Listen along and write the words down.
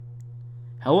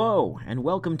Hello, and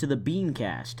welcome to the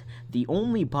Beancast, the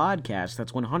only podcast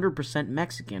that's 100%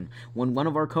 Mexican when one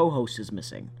of our co-hosts is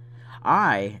missing.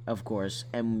 I, of course,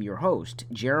 am your host,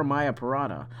 Jeremiah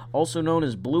Parada, also known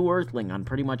as Blue Earthling on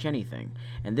pretty much anything,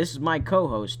 and this is my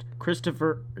co-host,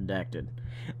 Christopher Redacted,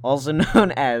 also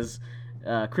known as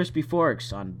Crispy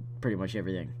Forks on pretty much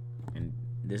everything, and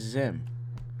this is him.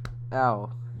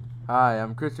 Ow. Hi,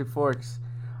 I'm Crispy Forks.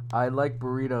 I like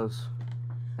burritos.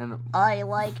 And I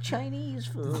like Chinese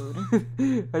food.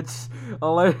 I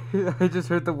just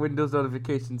heard the Windows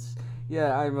notifications.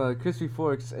 Yeah, I'm Crispy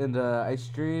Forks, and I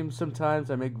stream sometimes.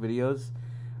 I make videos,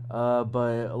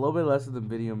 but a little bit less than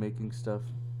video making stuff.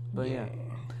 But yeah,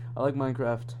 I like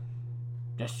Minecraft.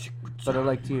 But I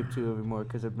like TF2 even more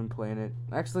because I've been playing it.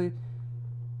 Actually,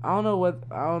 I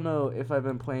don't know if I've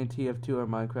been playing TF2 or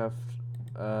Minecraft.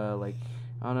 I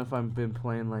don't know if I've been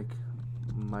playing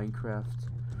Minecraft.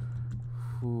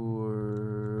 I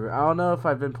don't know if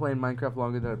I've been playing Minecraft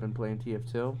longer than I've been playing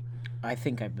TF2. I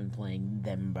think I've been playing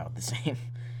them about the same.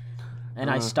 And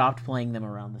I stopped playing them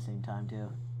around the same time, too.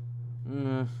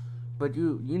 But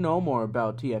you know more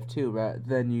about TF2, right,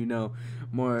 than you know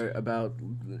more about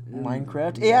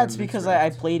Minecraft? Yeah, it's because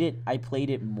I played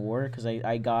it more because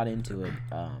I got into it.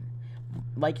 I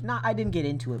didn't get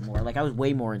into it more. I was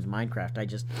way more into Minecraft.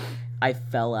 I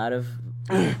fell out of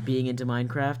being into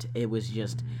Minecraft. It was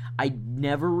just... I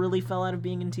never really fell out of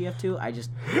being in TF2. I just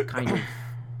I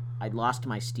lost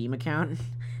my Steam account,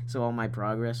 so all my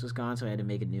progress was gone, so I had to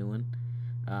make a new one.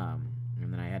 And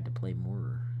then I had to play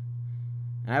more.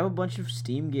 And I have a bunch of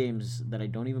Steam games that I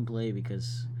don't even play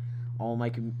because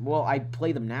I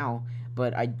play them now,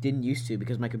 but I didn't used to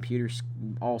because my computer's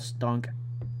all stunk.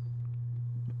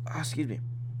 Oh, excuse me.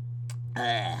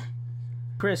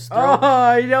 Chris,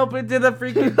 I opened to the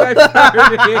freaking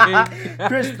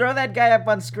Chris, throw that guy up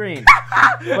on screen.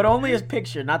 But only his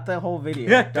picture, not the whole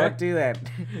video. Don't do that.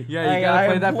 Yeah, you gotta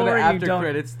play that for the after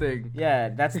credits thing. Yeah,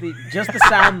 that's just the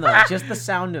sound though. Just the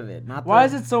sound of it. Why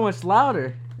is it so much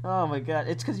louder? Oh my god,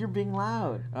 it's because you're being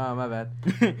loud. Oh, my bad.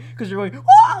 Because you're going,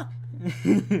 Wah!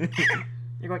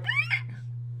 You're going,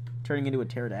 turning into a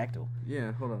pterodactyl.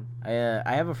 Yeah, hold on.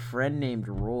 I have a friend named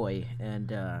Roy,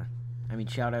 and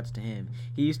shout outs to him.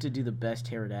 He used to do the best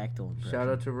pterodactyl impression. Shout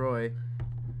out to Roy.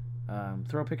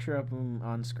 Throw a picture up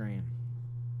on screen.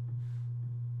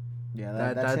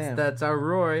 Yeah, that's him. That's our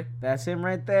Roy. That's him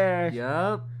right there.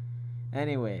 Yup.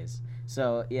 Anyways,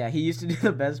 so yeah, he used to do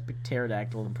the best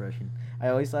pterodactyl impression. I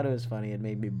always thought it was funny. It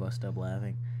made me bust up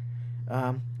laughing.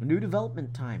 New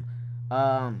development time.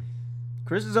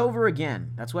 Chris is over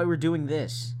again. That's why we're doing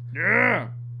this.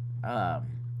 Yeah.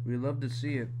 We love to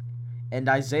see it. And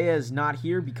Isaiah is not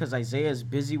here because Isaiah is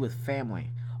busy with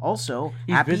family. Also,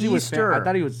 he's happy busy Easter. I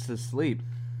thought he was asleep.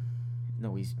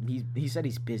 No, he said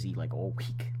he's busy all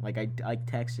week. I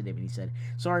texted him and he said,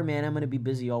 "Sorry, man, I'm gonna be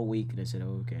busy all week." And I said,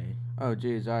 "Oh, okay." Oh,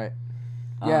 jeez, all right.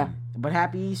 Yeah. But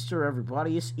happy Easter,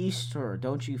 everybody! It's Easter.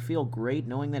 Don't you feel great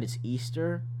knowing that it's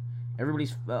Easter?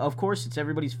 Of course, it's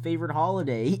everybody's favorite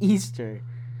holiday, Easter.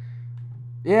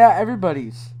 Yeah,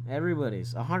 everybody's.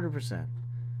 100%.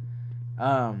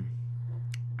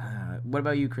 What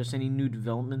about you, Chris? Any new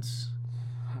developments?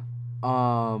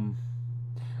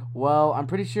 Well, I'm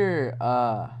pretty sure,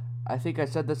 I think I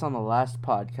said this on the last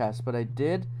podcast, but I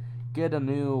did get a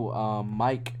new,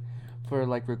 mic for,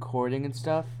 recording and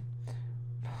stuff.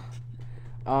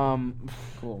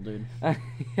 Cool, dude.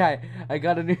 Yeah, I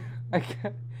got a new mic,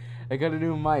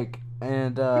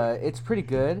 and, it's pretty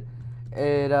good.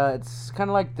 It's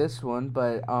kind of like this one,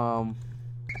 but,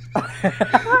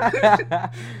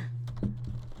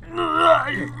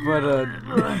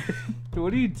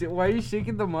 what are you why are you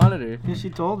shaking the monitor? Because she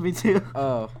told me to.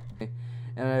 Oh.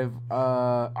 And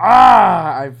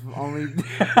I've only...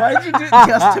 Why did you do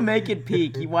just to make it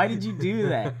peak? Why did you do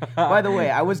that? By the way,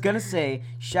 I was going to say,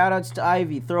 shout outs to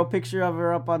Ivy. Throw a picture of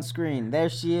her up on screen. There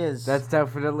she is. That's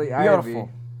definitely beautiful.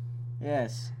 Ivy.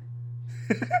 Yes.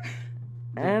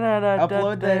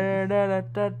 Upload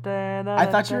that. I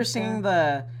thought you were singing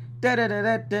the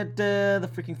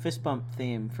freaking fist bump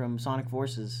theme from Sonic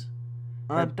Forces.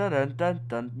 Yeah,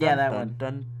 that one.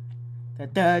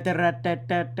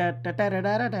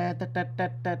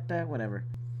 Whatever.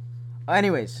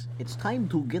 Anyways, it's time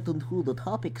to get into the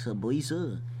topics, boys.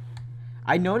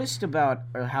 I noticed about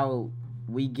how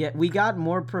we got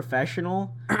more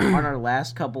professional on our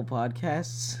last couple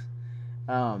podcasts.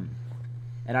 And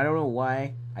I don't know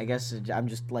why. I guess I'm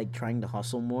just trying to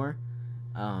hustle more.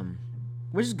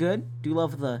 Which is good. Do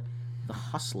love the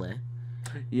hustler.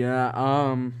 Yeah,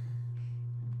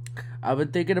 I've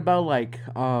been thinking about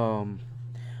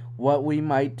what we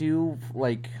might do,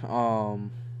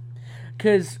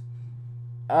 cause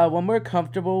when we're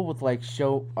comfortable with like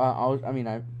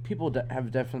people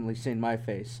have definitely seen my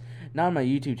face, not on my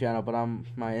YouTube channel, but on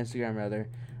my Instagram rather.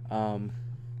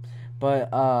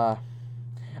 But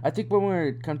I think when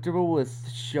we're comfortable with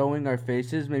showing our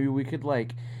faces, maybe we could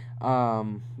like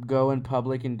go in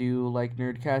public and do like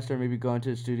Nerdcast, or maybe go into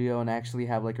the studio and actually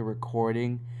have like a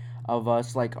recording of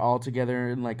us like all together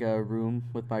in like a room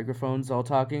with microphones all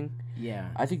talking. Yeah.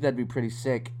 I think that'd be pretty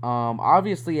sick.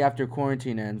 Obviously after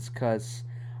quarantine ends, cause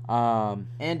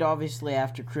and obviously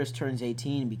after Chris turns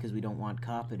 18, because we don't want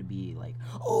Kappa to be like,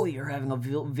 oh, you're having a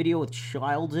video with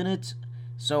child in it.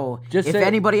 So if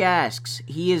anybody asks,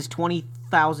 he is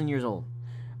 20,000 years old.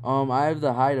 I have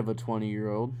the height of a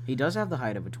 20-year-old. He does have the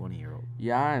height of a 20-year-old.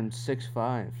 Yeah, I'm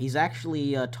 6'5". He's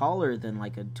actually taller than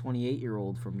like a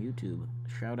 28-year-old from YouTube.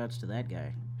 Shout outs to that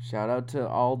guy. Shout out to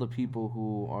all the people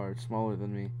who are smaller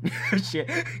than me. Shit.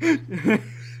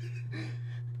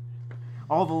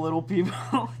 All the little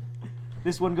people.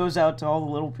 This one goes out to all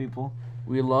the little people.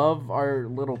 We love our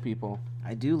little people.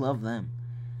 I do love them.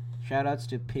 Shout outs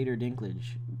to Peter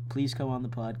Dinklage. Please come on the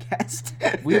podcast.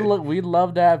 We'd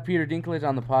love to have Peter Dinklage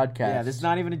on the podcast. Yeah, this is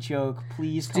not even a joke.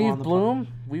 Please come on the Steve Bloom,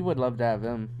 we would love to have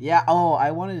him. Yeah,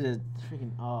 I wanted to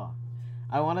freaking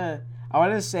I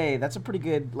want to say that's a pretty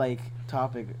good like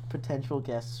topic, potential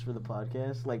guests for the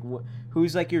podcast. Like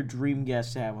who's like your dream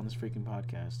guest to have on this freaking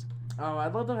podcast?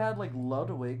 I'd love to have like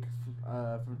Ludwig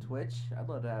from Twitch. I'd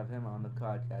love to have him on the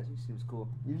podcast. He seems cool.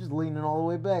 You're just leaning all the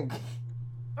way back.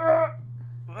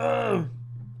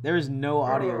 There is no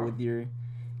audio with your,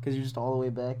 because you're just all the way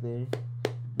back there.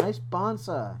 Nice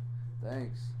bonsai.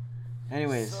 Thanks.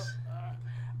 Anyways,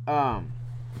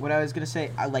 what I was gonna say,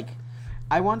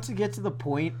 I want to get to the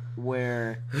point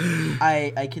where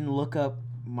I can look up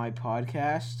my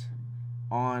podcast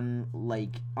on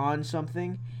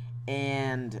something,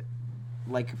 and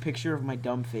like a picture of my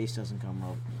dumb face doesn't come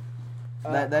up.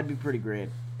 That'd be pretty great.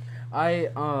 I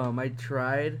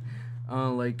tried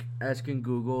asking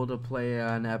Google to play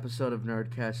an episode of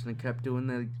Nerdcast, and it kept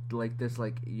doing this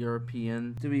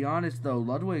European. To be honest though,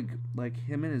 Ludwig,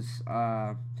 him and his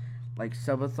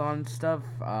subathon stuff,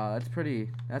 that's pretty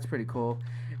cool.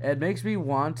 It makes me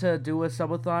want to do a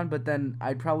subathon, but then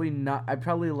I'd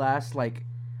probably last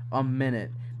a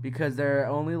minute, because there are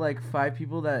only 5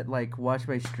 people that watch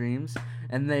my streams,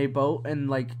 and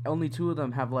only 2 of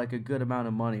them have a good amount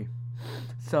of money.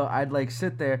 So I'd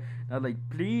sit there and I'd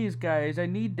please guys, I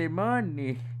need the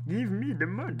money. Give me the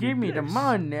money. Give me the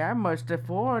money. I must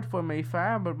afford for my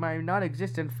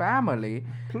non-existent family.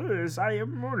 Please, I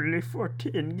am only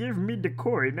 14. Give me the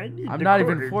coin. I need. I'm not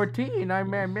even 14. I'm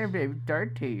maybe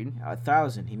 13.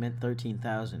 1,000. He meant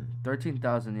 13,000.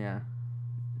 13,000. Yeah.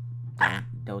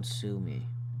 Don't sue me.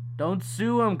 Don't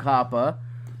sue him, Kappa.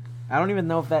 I don't even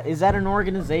know if is that an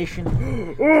organization?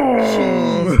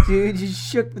 Jeez, dude, you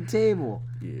shook the table.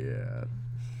 Yeah.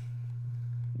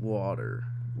 Water.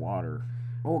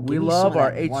 Oh, we love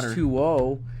our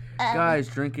H2O. Guys,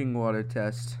 drinking water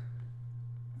test.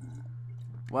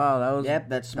 Wow, that was. Yep,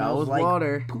 that smells like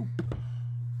water. Poop.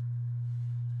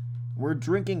 We're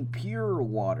drinking pure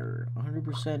water,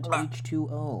 100%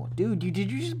 H2O. Dude, did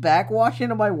you just backwash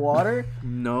into my water?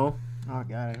 No. Oh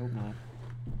God, I hope not.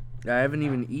 I haven't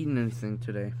even eaten anything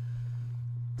today.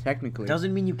 Technically.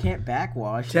 Doesn't mean you can't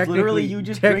backwash. Literally, you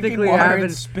just drinking water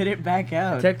and spit it back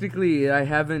out. Technically, I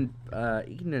haven't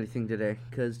eaten anything today,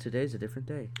 because today's a different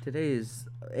day. Today is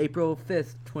April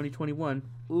 5th, 2021.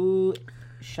 Ooh,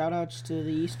 shout-outs to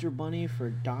the Easter Bunny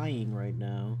for dying right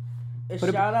now.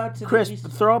 Shout-out to Chris,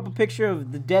 throw up a picture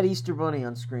of the dead Easter Bunny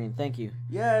on screen. Thank you.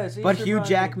 Yes, But Hugh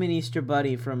Jackman Easter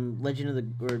Bunny from Legend of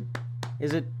the...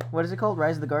 what is it called?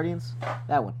 Rise of the Guardians?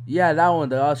 That one. Yeah, that one,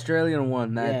 the Australian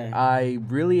one that I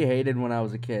really hated when I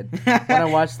was a kid. When I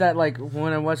watched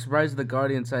when I watched Rise of the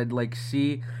Guardians, I'd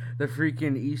see the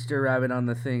freaking Easter rabbit on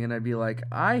the thing, and I'd be like,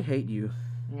 I hate you.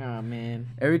 Oh man.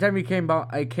 Every time he came on,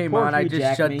 I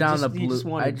just shut down the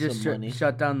blue. I just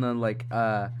shut down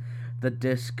the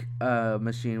disc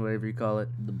machine, whatever you call it.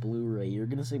 The Blu-ray. You're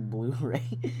gonna say Blu-ray?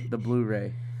 The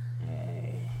Blu-ray.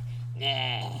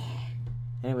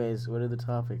 Anyways, what are the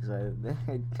topics?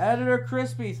 Editor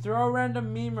Crispy, throw a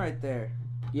random meme right there.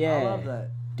 Yeah. I love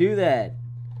that. Do that.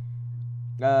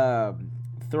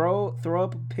 Throw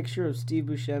up a picture of Steve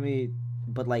Buscemi,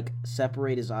 but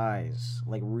separate his eyes,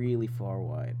 really far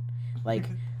wide. Make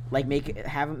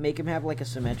him have a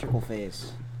symmetrical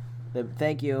face.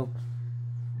 Thank you.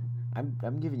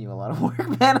 I'm giving you a lot of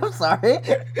work, man. I'm sorry.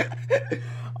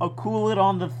 I'll cool it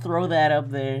on the throw that up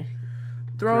there.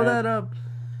 Throw that up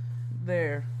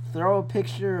there. Throw a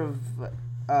picture of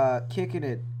kicking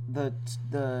it.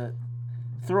 The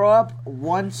throw up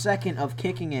 1 second of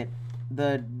kicking it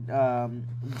the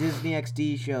Disney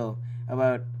XD show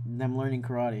about them learning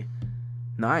karate.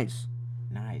 Nice.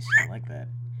 Nice, I like that.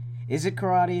 Is it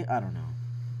karate? I don't know.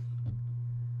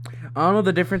 I don't know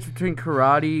the difference between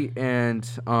karate and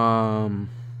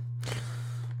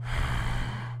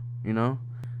you know.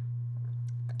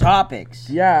 Topics.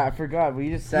 Yeah, I forgot. We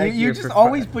just sat You just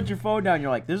always put your phone down.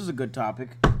 You're like, this is a good topic,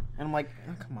 and I'm like,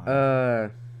 oh, come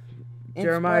on.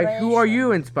 Jeremiah, who are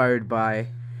you inspired by?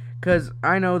 Because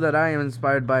I know that I am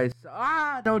inspired by.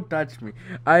 Don't touch me.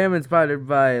 I am inspired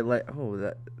by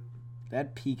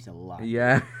That peaked a lot.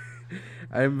 Yeah,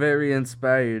 I'm very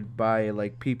inspired by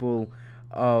people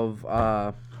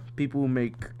people who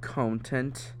make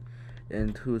content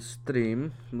and who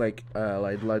stream like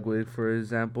Ludwig, for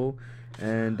example,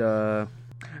 and I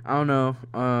don't know.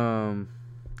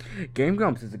 Game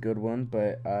Grumps is a good one,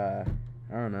 but I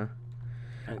don't know.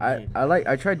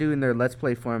 I tried doing their Let's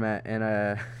Play format,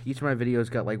 and each of my videos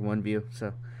got 1 view,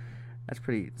 so it's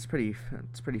pretty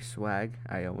swag.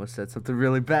 I almost said something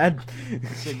really bad.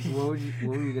 What were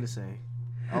you gonna say?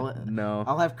 No.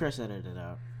 I'll have Chris edit it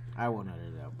out. I won't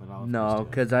edit it out, but I'll. No,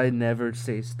 because I never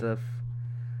say stuff.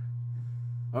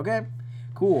 Okay,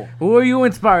 cool. Who are you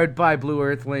inspired by, Blue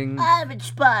Earthling? I'm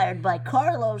inspired by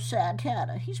Carlos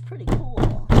Santana. He's pretty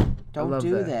cool. Don't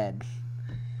do that.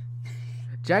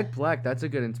 Jack Black, that's a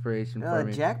good inspiration for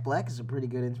me. Jack Black is a pretty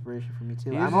good inspiration for me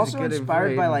too. I'm also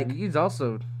inspired by he's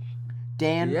also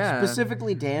Dan,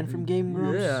 specifically Dan from Game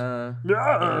Grumps. Yeah.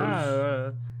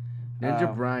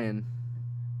 Ninja Brian.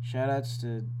 Shoutouts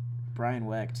to Brian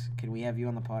Wecht. Can we have you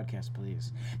on the podcast,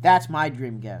 please? That's my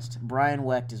dream guest. Brian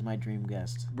Wecht is my dream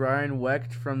guest. Brian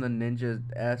Wecht from the Ninja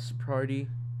S Party.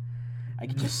 I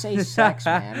could just say sex,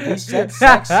 man. We said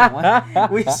sex.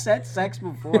 We said sex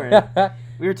before.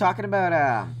 We were talking about.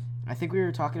 I think we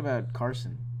were talking about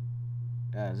Carson.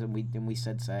 And we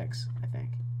said sex. I think.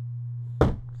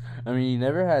 I mean, you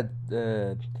never had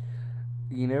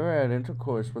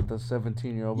intercourse with a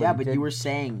 17-year-old. Yeah, but you were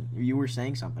saying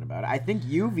something about it. I think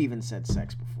you've even said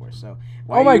sex before. So.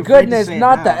 Oh my goodness!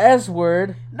 Not the S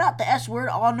word. Not the S word.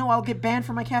 Oh no! I'll get banned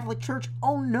from my Catholic church.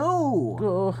 Oh no!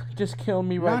 Oh, just kill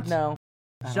me right now.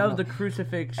 Shove the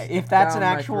crucifix. If that's an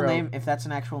actual name,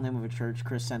 of a church,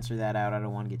 Chris, censor that out. I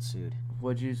don't want to get sued.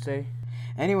 What'd you say?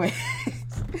 Anyway,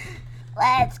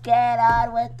 let's get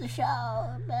on with the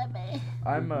show, baby.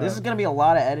 This is gonna be a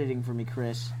lot of editing for me,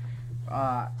 Chris.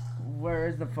 Where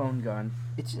is the phone gone?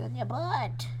 It's in your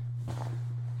butt.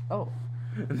 Oh.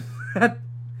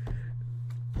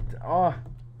 Oh.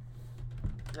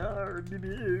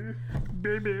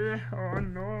 Baby. Oh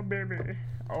no, baby.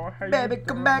 Oh, baby,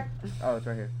 come back. Oh, it's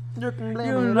right here. You can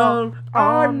blame it all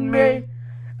on me.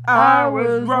 I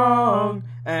was wrong,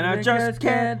 and I just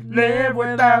can't live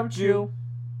without you.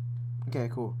 Okay,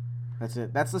 cool. That's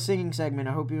it. That's the singing segment.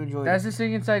 I hope you enjoyed That's the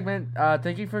singing segment.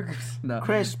 Thank you for... No.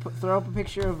 Chris, throw up a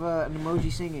picture of an emoji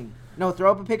singing. No,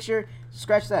 throw up a picture.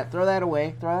 Scratch that. Throw that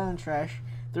away. Throw that in the trash.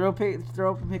 Throw up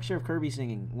a picture of Kirby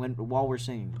singing while we're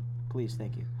singing. Please,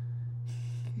 thank you.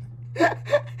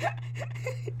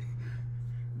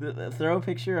 Throw a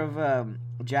picture of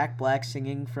Jack Black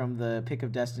singing from the Pick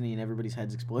of Destiny and everybody's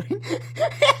heads exploding.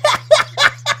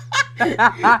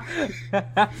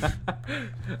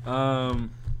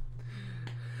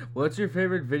 What's your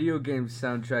favorite video game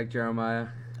soundtrack, Jeremiah?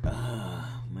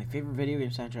 My favorite video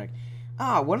game soundtrack.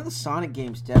 One of the Sonic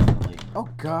games, definitely. Oh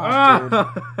god,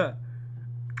 dude.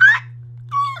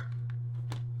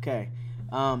 Okay.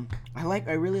 I like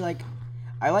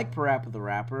Parappa the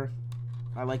Rapper.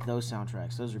 I like those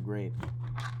soundtracks. Those are great.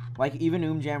 Like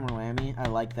even Jam or Lammy, I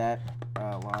like that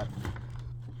a lot.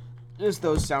 Just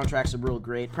those soundtracks are real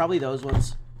great. Probably those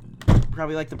ones.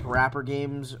 Probably like the Parappa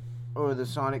games or the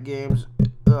Sonic games.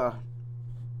 What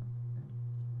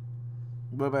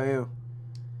about you?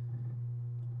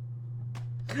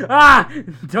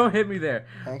 Don't hit me there.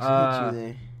 I actually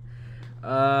hit you there.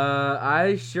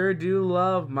 I sure do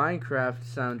love Minecraft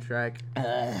soundtrack.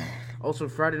 Also,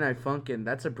 Friday Night Funkin'.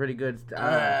 That's a pretty good.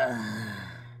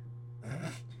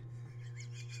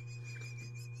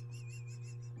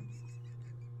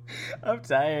 I'm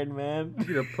tired, man. I'm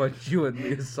gonna punch you in the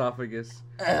esophagus.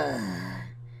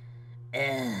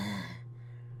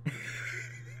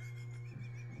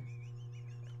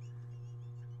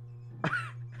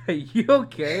 Are you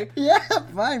okay? Yeah, I'm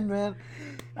fine, man.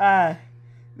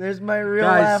 There's my real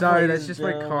Guys, laugh, sorry, ladies that's just and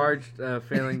my gentlemen. card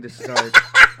failing to start.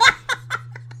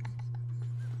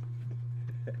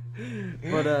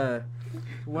 But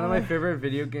one of my favorite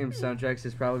video game soundtracks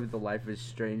is probably the Life is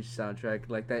Strange soundtrack.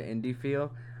 Like that indie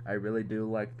feel. I really do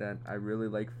like that. I really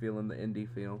like feeling the indie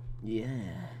feel. Yeah.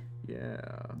 Yeah.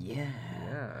 Yeah.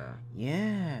 Yeah.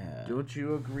 Yeah. Don't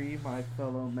you agree, my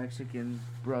fellow Mexican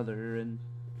brother? And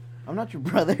I'm not your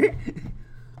brother.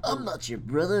 I'm not your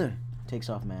brother. Takes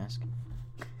off mask.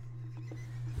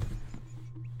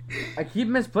 I keep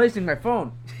misplacing my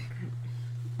phone.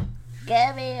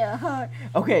 Give me a heart.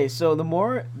 Okay, so the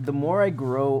more I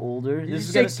grow older, Did this you is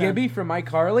say gonna sound, Gibby from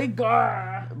iCarly?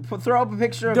 throw up a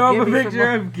picture of Throw up a Gibby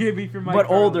picture of Gibby from iCarly. but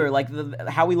older, like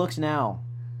how he looks now,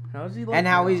 How's he look and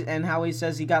how now? he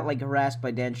says he got like harassed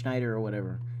by Dan Schneider or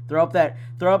whatever. Throw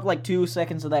up like 2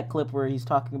 seconds of that clip where he's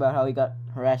talking about how he got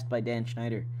harassed by Dan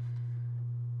Schneider.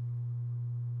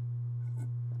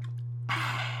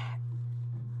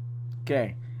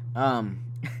 Okay,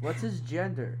 What's his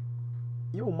gender?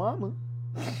 yo mama.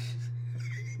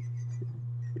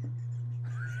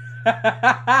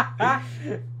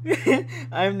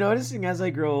 I'm noticing as I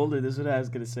grow older, this is what I was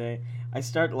gonna say. I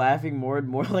start laughing more and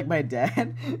more like my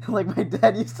dad. Like my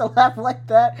dad used to laugh like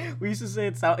that. We used to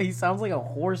say he sounds like a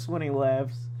horse when he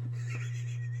laughs.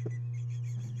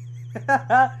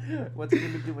 What's he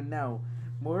gonna be doing now?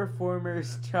 More former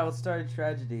child star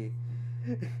tragedy.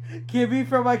 Gibby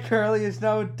from iCarly is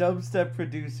now a dubstep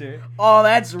producer. Oh,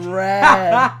 that's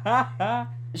rad.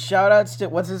 Shout outs to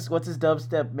what's his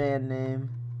dubstep man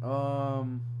name?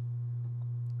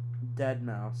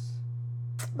 Deadmau5.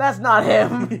 That's not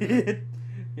him.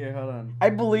 Here, hold on. I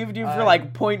believed you for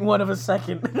like 0.1 of a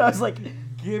second. I was like,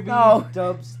 Gibby no.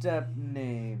 dubstep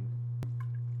name.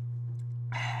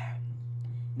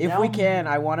 If we can,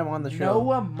 I want him on the show.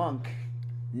 Noah Monk.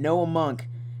 Noah Monk.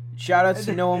 Shout outs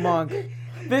to Noah Monk.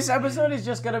 This episode is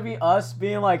just gonna be us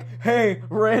being like, hey,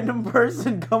 random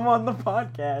person, come on the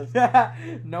podcast.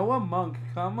 Noah Monk,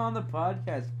 come on the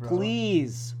podcast, bro.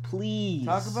 Please.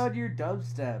 Talk about your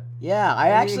dubstep. Yeah, I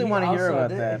actually want to hear about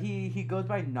that. He goes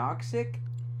by Noxic.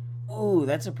 Ooh,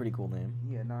 that's a pretty cool name.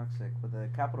 Yeah, Noxic with a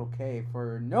capital K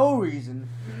for no reason.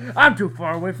 I'm too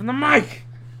far away from the mic.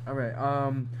 All right,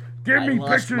 give me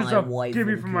pictures of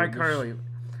Gibby from iCarly.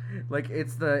 Like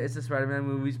it's the Spider-Man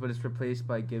movies, but it's replaced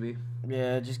by Gibby.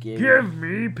 Yeah, just Gibby. Give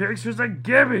me pictures of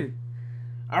Gibby.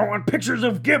 I want pictures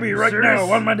of Gibby right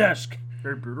now on my desk.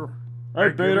 Hey, Peter. Hey,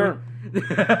 Peter.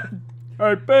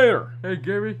 Hey, Peter. Hey,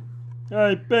 Gibby.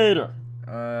 Hey, Peter.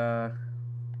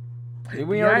 Did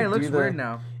we Yeah, already it looks do the weird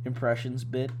now. impressions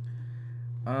bit?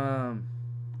 I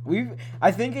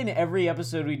think in every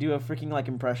episode we do a freaking like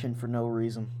impression for no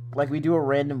reason. Like we do a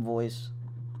random voice.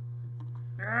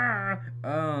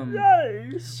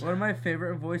 Yes. One of my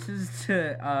favorite voices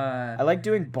to I like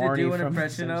doing Barney to do an from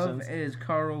impression Simpsons. of is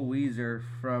Carl Weezer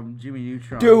from Jimmy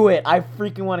Neutron. Do it! I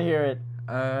freaking want to hear it.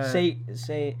 Say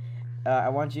Say. I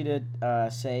want you to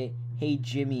say, "Hey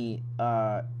Jimmy,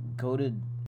 go to."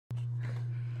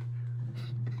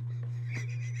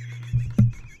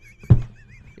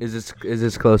 Is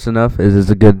this close enough? Is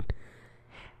this a good?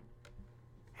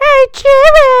 Hey,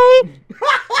 Jimmy!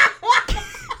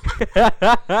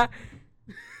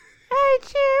 Hey,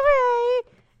 Jimmy!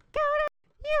 Go to...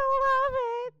 You love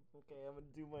it! Okay, I'm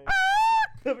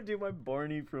gonna do my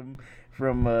Barney from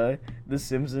The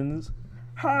Simpsons.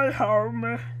 Hi,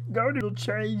 home. Go to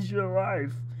change your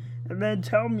life. And then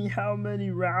tell me how many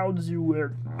rounds you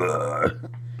went.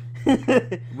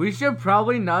 We should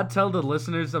probably not tell the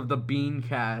listeners of the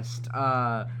Beancast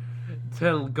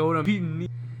to go to Bean.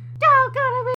 Don't go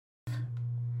to me!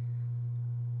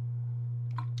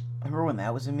 Remember when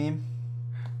that was a meme?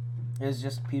 It was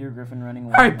just Peter Griffin running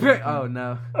away. Oh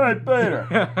no. Hey, Peter.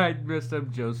 I messed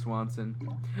up Joe Swanson.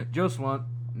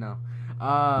 No.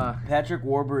 Patrick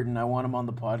Warburton, I want him on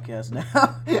the podcast now.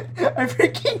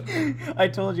 I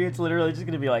told you it's literally just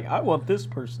gonna be like, I want this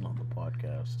person on the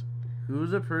podcast.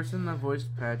 Who's the person that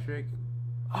voiced Patrick?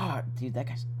 Oh, dude, that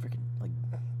guy's freaking like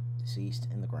deceased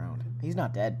in the ground. He's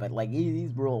not dead, but like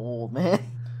he's real old, man.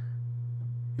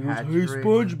 He goes, hey, Patrick.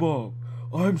 SpongeBob,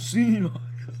 I'm senile.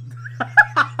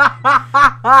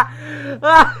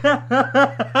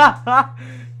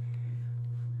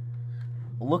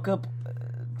 Look up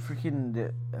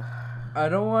freaking. I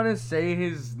don't want to say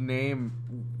his name.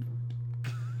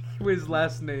 His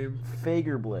last name.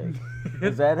 Fagerblake.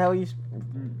 Is that how you?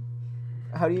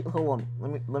 How do you? Hold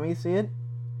on. Let me see it.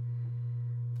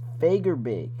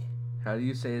 Fagerbake. How do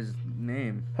you say his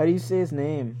name? How do you say his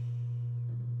name?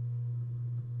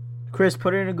 Chris,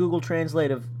 put it in a Google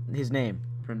Translate of his name.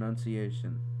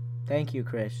 Pronunciation. Thank you,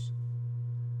 Chris.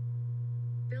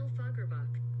 Bill Fagerbuck.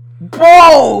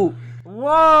 Bro!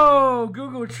 Whoa!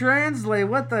 Google Translate.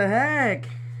 What the heck?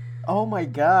 Oh my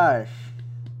gosh.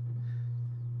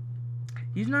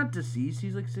 He's not deceased.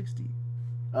 He's like 60.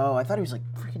 Oh, I thought he was like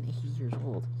freaking 80 years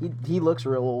old. He looks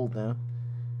real old now.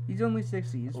 He's only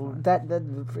 60. He's fine. That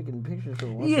freaking picture's for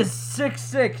He is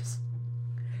 6'6".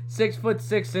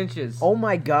 6'6". Oh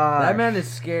my god. That man is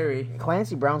scary.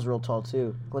 Clancy Brown's real tall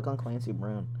too. Click on Clancy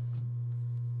Brown.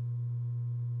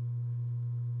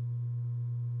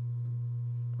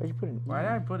 Why'd you put an E? Why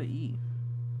did I put an E?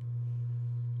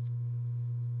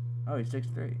 Oh, he's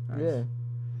 6'3". Nice. Yeah.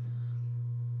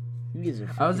 He is a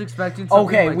I was freaking- expecting something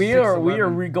Okay, like we are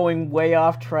 6'11". going way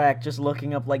off track just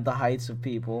looking up like the heights of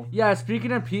people. Yeah,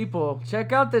 speaking of people,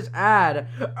 check out this ad.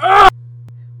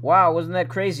 Wow, wasn't that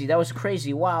crazy? That was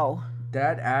crazy. Wow.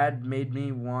 That ad made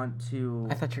me want to.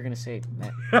 I thought you were gonna say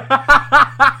that.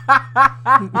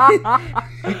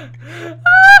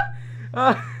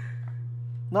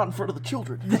 Not in front of the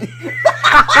children.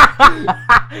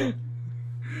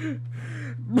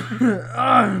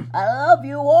 I love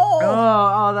you all.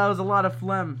 Oh, that was a lot of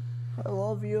phlegm. I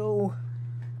love you.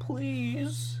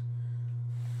 Please.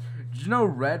 Did you know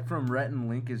Rhett from Rhett and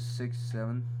Link is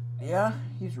 6'7"? Yeah,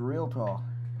 he's real tall.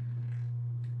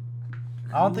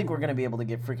 I don't think we're gonna be able to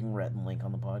get freaking Rhett and Link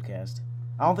on the podcast.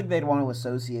 I don't think they'd want to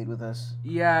associate with us.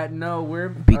 Yeah, no,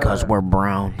 we're we're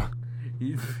brown.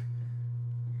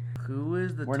 Who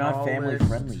is the We're not family tallest,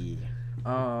 friendly.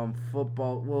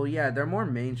 Football. Well, yeah, they're more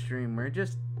mainstream. We're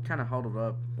just kind of huddled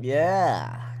up.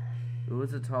 Yeah. Who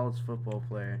is the tallest football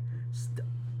player?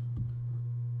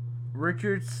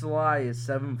 Richard Sly is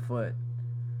 7 foot.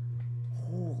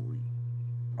 Holy.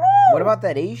 What about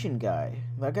that Asian guy?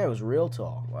 That guy was real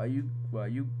tall. Why you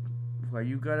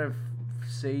gotta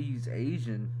say he's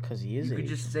Asian? Cause he is You could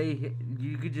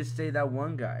Asian. just say that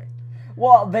one guy.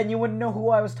 Well, then you wouldn't know who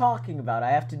I was talking about.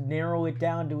 I have to narrow it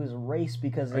down to his race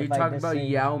because Are you if I talking about say-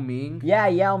 Yao Ming? Yeah,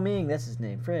 Yao Ming. That's his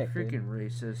name. Frick. dude. Freaking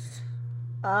racist.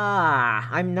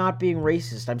 I'm not being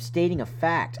racist. I'm stating a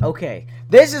fact. Okay,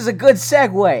 this is a good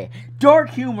segue. Dark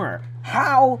humor.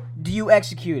 How do you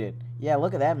execute it? Yeah,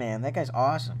 look at that man. That guy's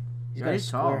awesome. He's got a He's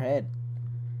square tall. head.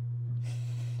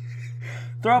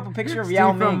 Throw up a picture of Steve Yao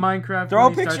from Ming. Minecraft Throw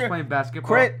when a he starts picture. playing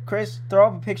basketball. Chris, throw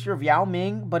up a picture of Yao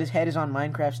Ming, but his head is on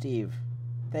Minecraft Steve.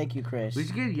 Thank you, Chris. We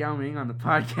should get Yao Ming on the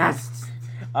podcast.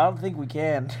 I don't think we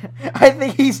can. I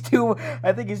think he's too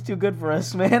good for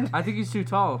us, man. I think he's too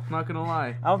tall. Not gonna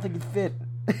lie. I don't think he'd fit.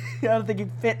 I don't think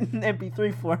he'd fit in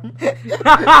MP3 form.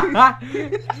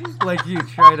 Like you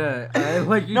try to,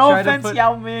 No try offense, to put,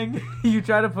 Yao Ming. you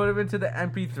try to put him into the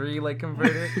MP3 like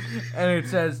converter, and it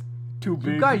says, Too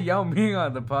 "You got Yao Ming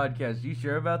on the podcast. You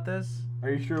sure about this?" Are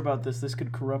you sure about this? This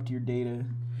could corrupt your data.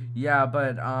 Yeah,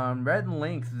 but Rhett and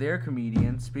Link, they're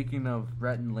comedians. Speaking of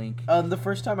Rhett and Link, The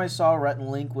first time I saw Rhett and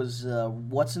Link was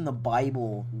What's in the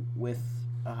Bible with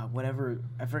whatever,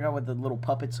 I forgot what the little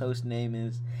puppet's host name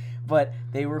is, but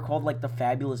they were called like the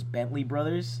Fabulous Bentley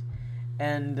Brothers,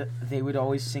 and they would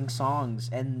always sing songs,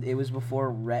 and it was before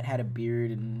Rhett had a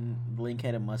beard and Link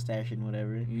had a mustache and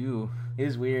whatever. you It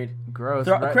was weird. gross.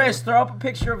 Chris, throw up a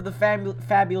picture of the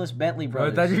Fabulous Bentley I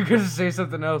Brothers. thought you were gonna say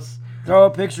something else. Throw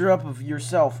a picture up of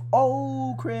yourself.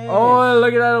 Oh, Chris. Oh,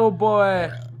 look at that old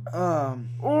boy. Oh.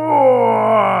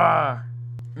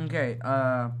 Okay.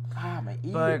 My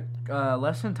ear. But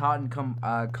lesson taught in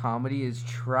comedy is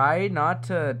try not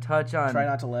to touch on. Try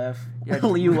not to laugh. Yeah.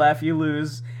 You laugh, you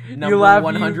lose. Number laugh, you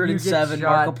 107, get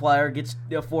shot. Markiplier gets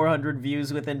 400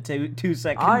 views within two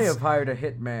seconds. I have hired a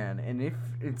hitman, and if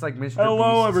it's like Mr.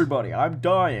 Hello, Beast. everybody. I'm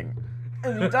dying.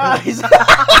 And he dies.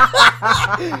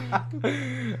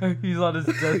 He's on his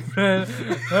deathbed.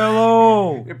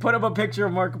 Hello. Put up a picture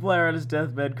of Markiplier on his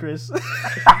deathbed, Chris.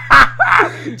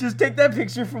 Just take that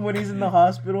picture from when he's in the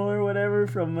hospital or whatever,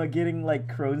 from getting like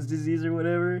Crohn's disease or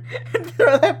whatever, and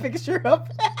throw that picture up.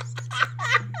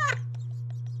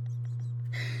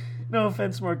 No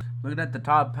offense, Mark. Looking at the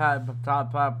top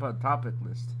topic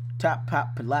list. Top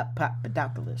pop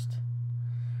list.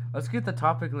 Let's get the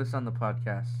topic list on the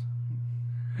podcast.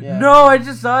 Yeah. No, I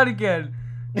just saw it again.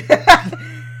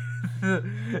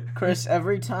 Chris,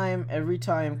 every time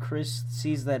Chris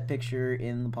sees that picture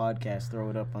in the podcast, throw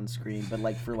it up on screen, but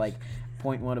like for like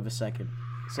 0.1 of a second,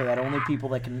 so that only people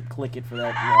that can click it for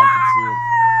that long can see it.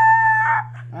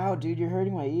 Oh, dude, you're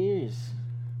hurting my ears.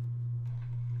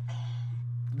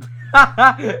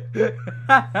 I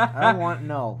don't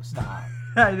want stop.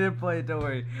 I didn't play it. Don't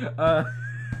worry.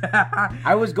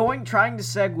 I was trying to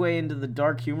segue into the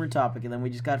dark humor topic, and then we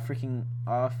just got freaking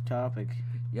off topic.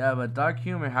 Yeah, but dark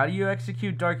humor. How do you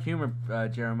execute dark humor,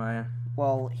 Jeremiah?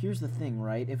 Well, here's the thing,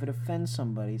 right? If it offends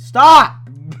somebody, stop!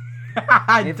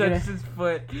 I If touched it- his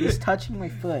foot. He's touching my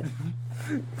foot.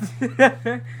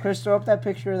 Chris, throw up that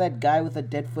picture of that guy with a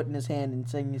dead foot in his hand and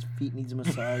saying his feet needs a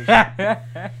massage.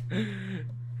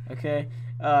 Okay?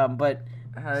 But...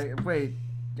 Wait.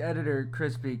 editor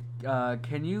Crispy,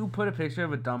 can you put a picture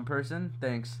of a dumb person?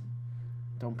 Thanks.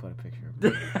 Don't put a picture of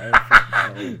me. I would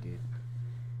fucking kill you, dude.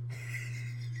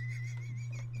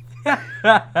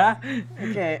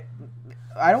 Okay,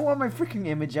 I don't want my freaking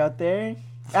image out there.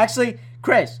 Actually,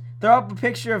 Chris, throw up a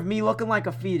picture of me looking like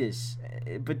a fetus.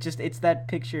 But just, it's that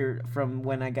picture from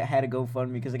when I had a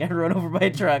GoFundMe because I got run over by a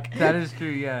truck. That is true,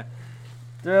 yeah.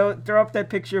 Throw up that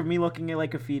picture of me looking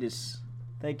like a fetus.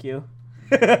 Thank you.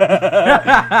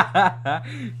 My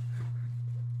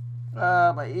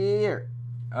ear.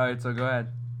 Alright, so go ahead.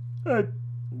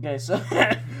 Okay, so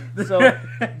so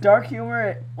dark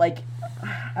humor, like,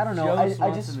 I don't know. Joe I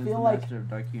Swanson just is feel the like master of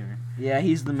dark humor. yeah,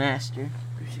 he's the master.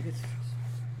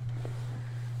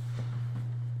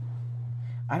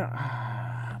 I don't.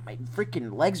 My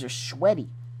freaking legs are sweaty.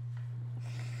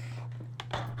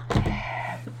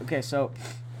 Okay, so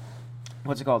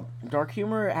what's it called? Dark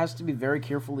humor has to be very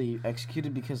carefully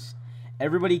executed because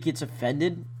everybody gets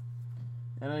offended,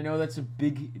 and I know that's a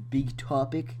big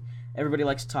topic. Everybody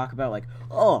likes to talk about, like,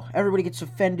 oh, everybody gets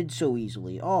offended so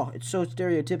easily. Oh, it's so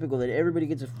stereotypical that everybody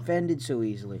gets offended so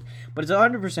easily. But it's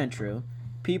 100% true.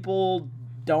 People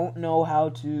don't know how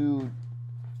to,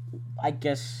 I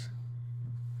guess,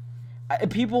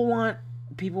 people want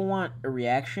a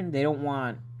reaction. They don't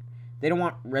want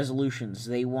resolutions.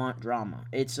 They want drama.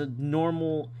 It's a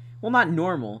normal, well, not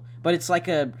normal, but it's like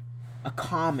a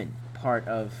common part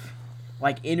of,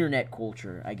 like, internet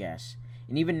culture, I guess,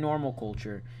 and even normal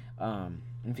culture.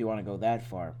 If you want to go that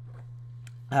far,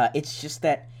 it's just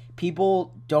that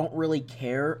people don't really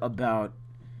care about,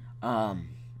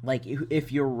 like,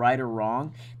 if you're right or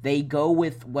wrong. They go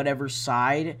with whatever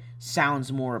side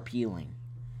sounds more appealing,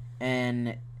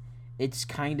 and it's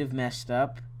kind of messed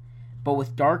up. But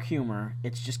with dark humor,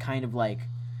 it's just kind of like,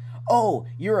 oh,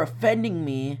 you're offending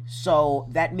me, so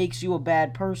that makes you a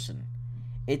bad person.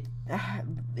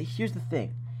 Here's the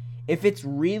thing. If it's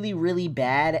really, really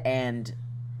bad and,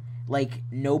 like,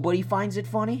 nobody finds it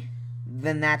funny,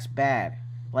 then that's bad.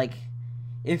 Like,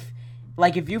 if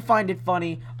you find it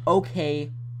funny,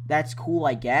 okay, that's cool,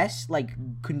 I guess.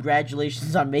 Like,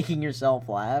 congratulations on making yourself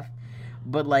laugh.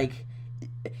 But, like,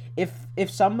 if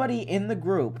somebody in the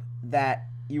group that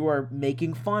you are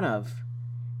making fun of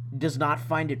does not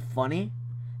find it funny,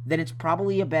 then it's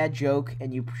probably a bad joke,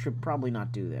 and you should probably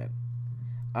not do that.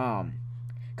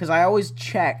 Because I always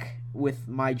check with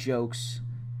my jokes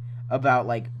about,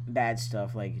 like, bad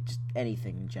stuff, like, just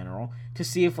anything in general, to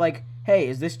see if, like, hey,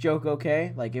 is this joke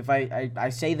okay? Like, if I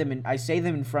say them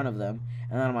in front of them,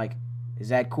 and then I'm like, is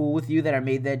that cool with you that I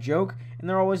made that joke? And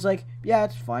they're always like, yeah,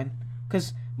 it's fine.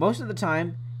 Because most of the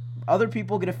time, other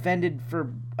people get offended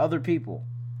for other people.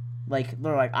 Like,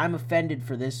 they're like, I'm offended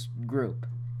for this group.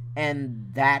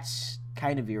 And that's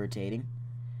kind of irritating.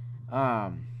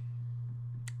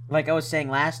 Like I was saying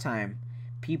last time,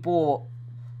 people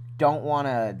don't want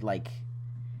to, like,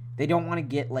 they don't want to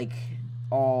get, like,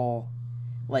 all,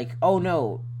 like, oh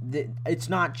no, it's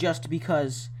not just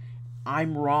because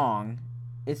I'm wrong.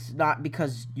 It's not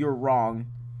because you're wrong.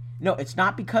 No, it's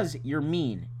not because you're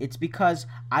mean. It's because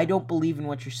I don't believe in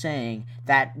what you're saying.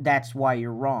 That's why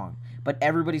you're wrong. But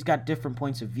everybody's got different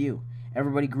points of view.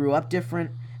 Everybody grew up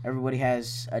different. Everybody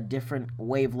has a different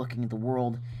way of looking at the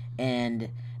world. And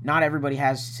not everybody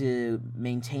has to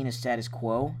maintain a status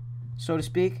quo, so to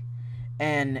speak.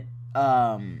 And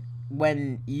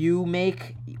when you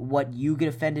make what you get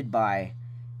offended by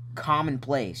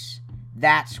commonplace,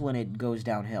 that's when it goes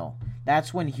downhill.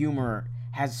 That's when humor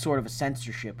has sort of a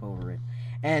censorship over it.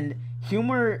 And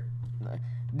humor,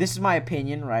 this is my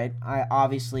opinion, right?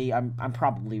 I'm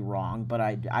probably wrong, but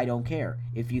I don't care.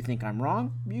 If you think I'm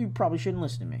wrong, you probably shouldn't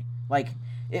listen to me. Like,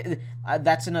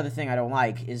 that's another thing I don't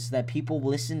like, is that people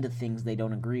listen to things they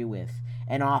don't agree with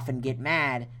and often get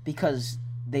mad because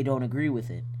they don't agree with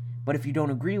it. But if you don't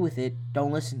agree with it,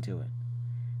 don't listen to it.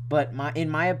 But in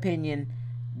my opinion,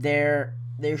 there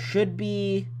should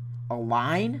be a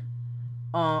line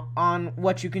on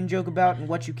what you can joke about and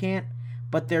what you can't,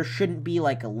 but there shouldn't be,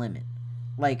 like, a limit.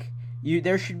 Like,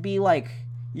 there should be, like,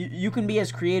 you can be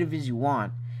as creative as you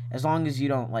want, as long as you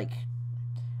don't, like,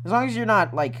 as long as you're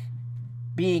not, like,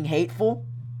 being hateful,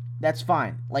 that's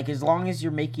fine. Like, as long as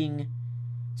you're making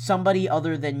somebody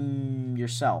other than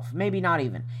yourself, maybe not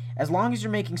even, as long as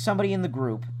you're making somebody in the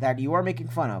group that you are making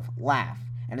fun of laugh,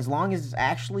 and as long as it's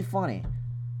actually funny,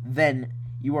 then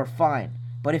you are fine.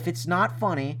 But if it's not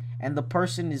funny, and the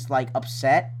person is, like,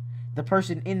 upset, the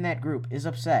person in that group is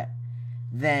upset,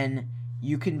 then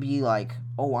you can be like,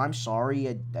 oh, I'm sorry,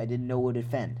 I didn't know it would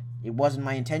offend. It wasn't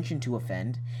my intention to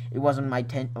offend. It wasn't my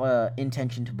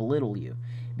intention to belittle you.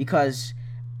 Because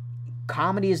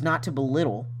comedy is not to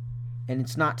belittle, and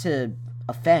it's not to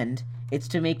offend. It's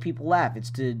to make people laugh.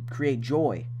 It's to create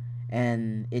joy,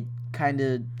 and it's kind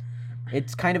of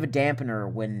a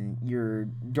dampener when you're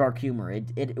dark humor.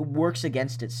 It works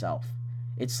against itself.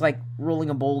 It's like rolling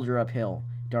a boulder uphill.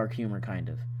 Dark humor, kind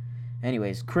of.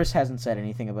 Anyways, Chris hasn't said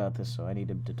anything about this, so I need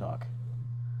him to talk.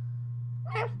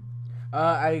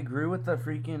 I agree with the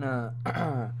freaking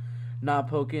not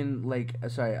poking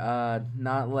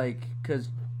not like, because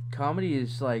comedy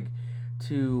is like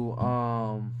to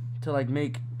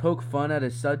like poke fun at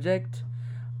a subject.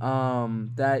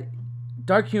 That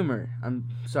dark humor.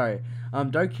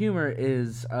 Dark humor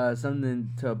is something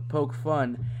to poke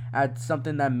fun at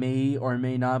something that may or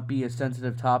may not be a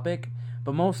sensitive topic,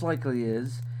 but most likely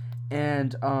is.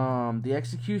 And the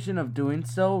execution of doing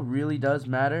so really does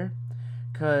matter,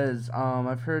 because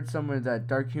I've heard somewhere that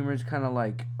dark humor is kind of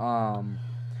like a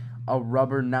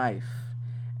rubber knife,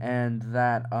 and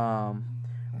that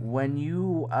when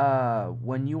you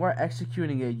are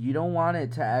executing it, you don't want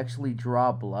it to actually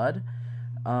draw blood,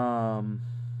 and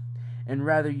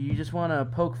rather you just want to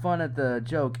poke fun at the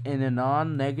joke in a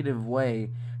non-negative way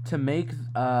to make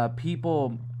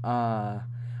people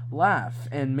laugh,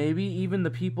 and maybe even the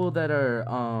people that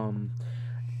are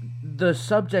the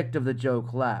subject of the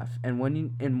joke laugh. And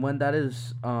when that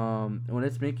is when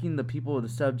it's making the people of the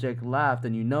subject laugh,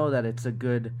 then you know that it's a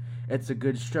good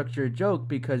structured joke,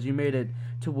 because you made it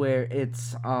to where it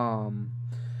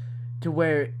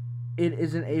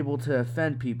isn't able to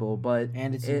offend people,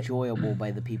 and it's enjoyable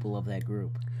by the people of that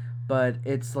group. But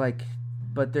it's like,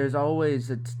 there's always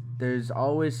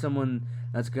someone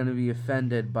that's going to be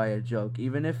offended by a joke,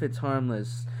 even if it's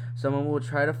harmless. Someone will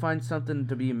try to find something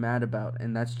to be mad about,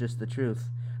 and that's just the truth.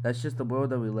 That's just the world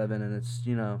that we live in, and it's,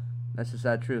 that's the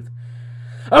sad truth.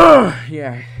 Oh,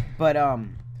 yeah. But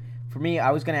for me,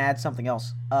 I was going to add something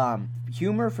else.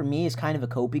 Humor for me is kind of a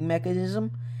coping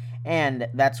mechanism, and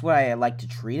that's why I like to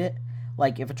treat it.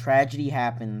 Like, if a tragedy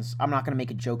happens, I'm not going to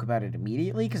make a joke about it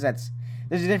immediately, because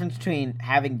there's a difference between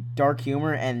having dark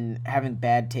humor and having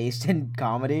bad taste in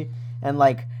comedy. And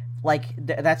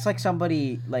that's like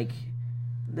somebody, like,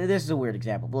 this is a weird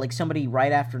example, but like somebody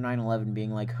right after 9/11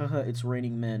 being like, haha, it's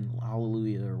raining men,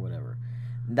 hallelujah, or whatever.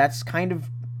 That's kind of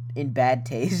in bad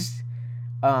taste.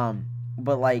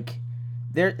 But like,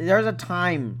 there's a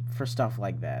time for stuff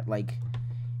like that. Like,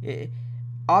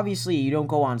 obviously you don't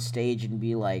go on stage and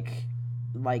be like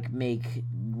make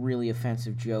really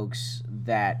offensive jokes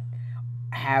that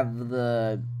have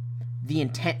the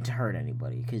intent to hurt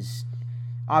anybody, because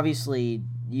obviously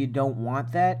you don't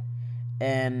want that,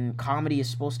 and comedy is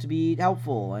supposed to be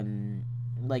helpful and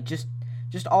like just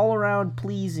all around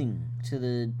pleasing to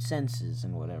the senses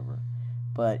and whatever.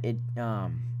 But it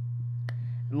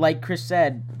like Chris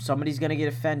said, somebody's gonna get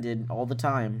offended all the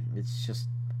time. It's just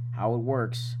how it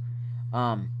works.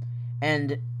 And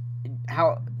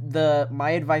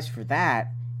my advice for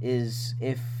that is,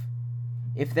 if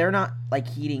they're not like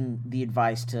heeding the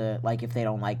advice to, like, if they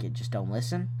don't like it, just don't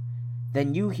listen,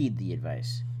 then you heed the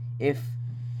advice. If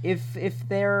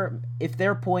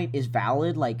their point is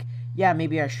valid, like, yeah,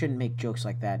 maybe I shouldn't make jokes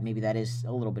like that, maybe that is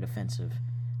a little bit offensive,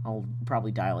 I'll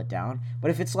probably dial it down.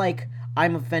 But if it's like,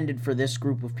 I'm offended for this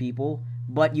group of people,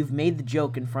 but you've made the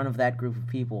joke in front of that group of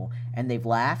people and they've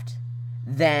laughed,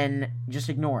 then just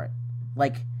ignore it.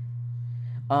 Like,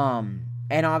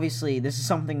 and obviously this is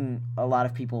something a lot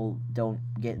of people don't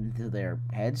get into their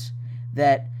heads,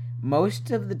 that most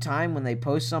of the time when they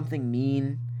post something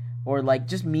mean or like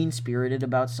just mean-spirited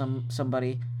about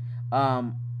somebody,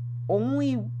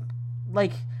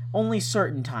 only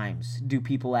certain times do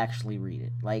people actually read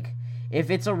it. Like, if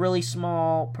it's a really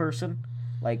small person,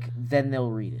 like, then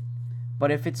they'll read it. But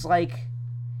if it's like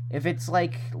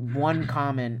one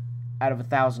comment out of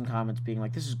 1,000 comments being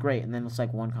like, this is great, and then it's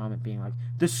like one comment being like,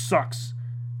 this sucks,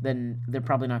 then they're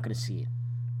probably not going to see it.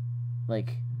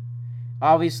 Like,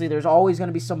 obviously there's always going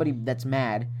to be somebody that's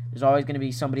mad. There's always going to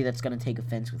be somebody that's going to take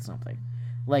offense with something.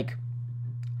 Like,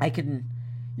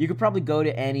 you could probably go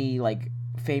to any, like,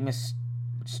 famous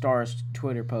star's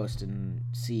Twitter post and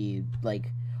see,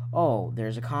 like, oh,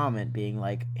 there's a comment being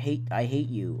like, I hate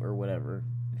you, or whatever.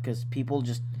 Because people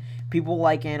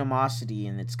like animosity,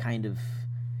 and it's kind of,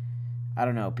 I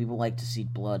don't know, people like to see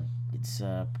blood. It's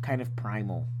kind of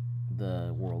primal,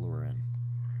 the world we're in.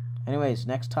 Anyways,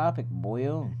 next topic,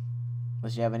 boyo.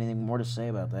 Unless you have anything more to say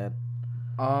about that.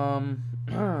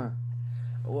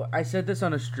 Well, I said this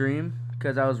on a stream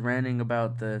because I was ranting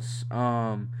about this.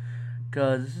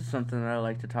 Because this is something that I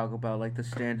like to talk about, like the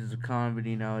standards of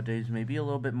comedy nowadays may be a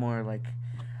little bit more like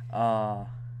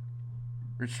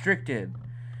restricted.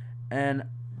 And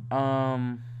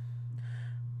oh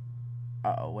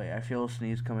wait, I feel a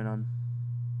sneeze coming on.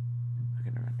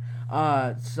 Okay, never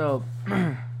So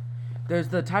there's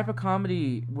the type of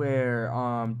comedy where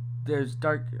there's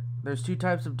two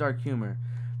types of dark humor.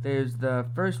 There's the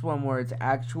first one where it's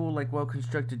actual like well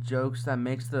constructed jokes that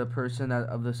makes the person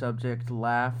of the subject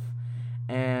laugh,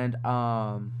 and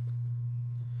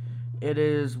it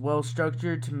is well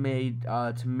structured to make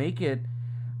it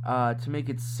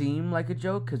seem like a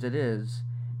joke, because it is,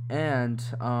 and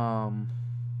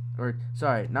or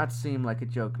sorry, not seem like a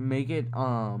joke, make it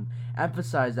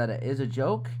emphasize that it is a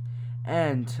joke,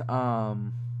 and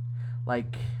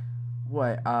like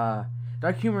what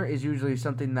dark humor is usually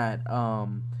something that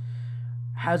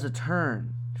has a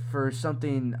turn for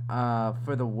something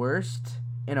for the worst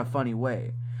in a funny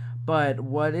way. But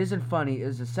what isn't funny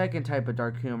is the second type of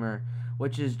dark humor,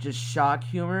 which is just shock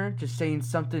humor, just saying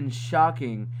something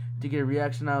shocking to get a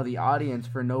reaction out of the audience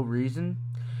for no reason.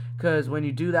 Because when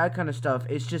you do that kind of stuff,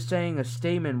 it's just saying a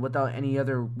statement without any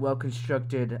other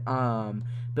well-constructed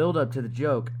build-up to the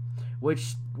joke,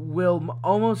 which will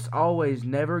almost always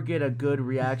never get a good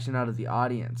reaction out of the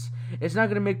audience. It's not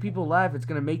going to make people laugh. It's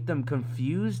going to make them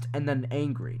confused and then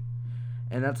angry.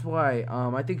 And that's why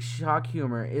I think shock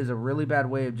humor is a really bad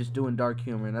way of just doing dark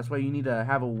humor. And that's why you need to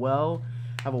have a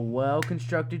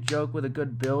well-constructed joke with a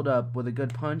good build-up, with a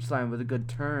good punchline, with a good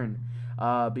turn.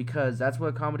 Because that's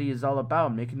what comedy is all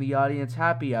about, making the audience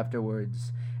happy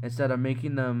afterwards, instead of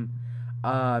making them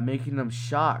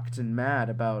shocked and mad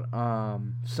about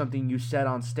something you said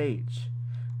on stage.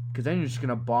 Because then you're just going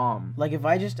to bomb. Like, if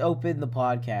I just opened the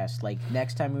podcast, like,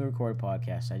 next time we record a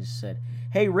podcast, I just said,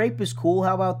 hey, rape is cool,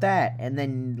 how about that? And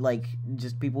then, like,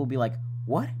 just people will be like,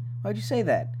 what? Why'd you say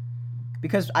that?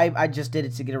 Because I just did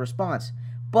it to get a response.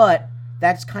 But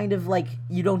that's kind of like,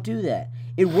 you don't do that.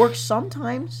 It works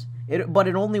sometimes, but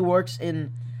it only works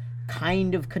in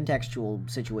kind of contextual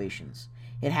situations.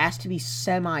 It has to be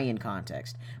semi in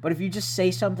context. But if you just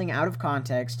say something out of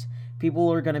context,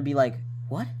 people are going to be like,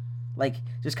 what? Like,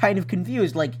 just kind of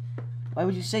confused. Like, why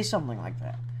would you say something like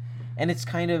that? And it's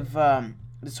kind of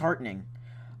disheartening.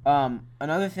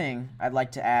 Another thing I'd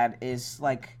like to add is,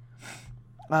 like,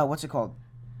 what's it called?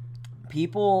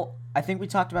 People, I think we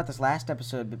talked about this last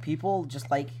episode, but people just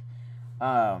like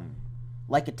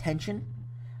attention.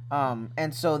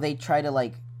 And so they try to,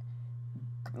 like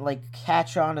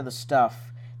catch on to the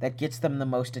stuff that gets them the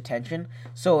most attention.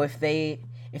 So if they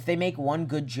make one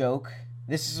good joke,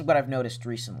 this is what I've noticed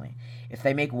recently. If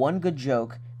they make one good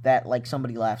joke that, like,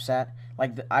 somebody laughs at,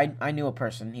 like, I knew a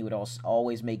person, he would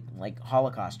always make, like,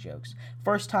 Holocaust jokes.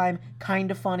 First time,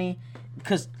 kind of funny,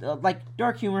 because, like,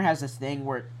 dark humor has this thing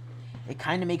where it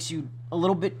kind of makes you a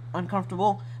little bit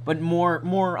uncomfortable, but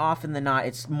more often than not,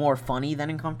 it's more funny than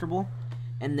uncomfortable,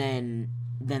 and then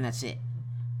that's it.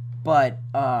 But,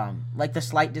 like, the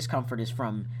slight discomfort is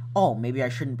from, oh, maybe I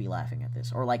shouldn't be laughing at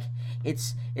this. Or, like,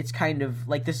 it's kind of,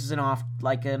 like, this is an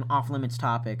off-limits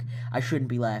topic. I shouldn't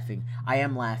be laughing. I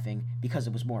am laughing because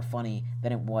it was more funny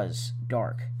than it was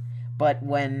dark. But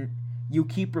when you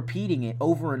keep repeating it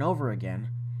over and over again,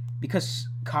 because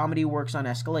comedy works on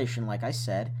escalation, like I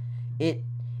said, it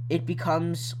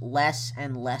becomes less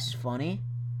and less funny.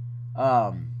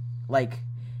 Like,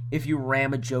 if you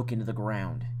ram a joke into the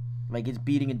ground. Like, it's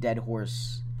beating a dead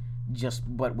horse,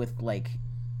 but with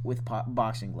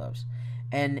boxing gloves.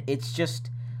 And it's just,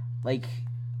 like,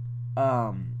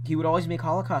 he would always make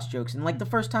Holocaust jokes. And, like, the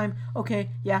first time,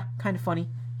 okay, yeah, kind of funny.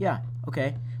 Yeah,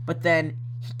 okay. But then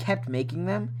he kept making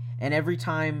them, and every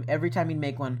time he'd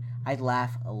make one, I'd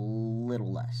laugh a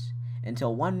little less.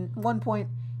 Until one point,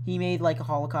 he made, like, a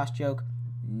Holocaust joke,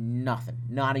 nothing.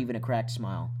 Not even a cracked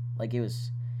smile. Like, it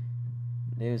was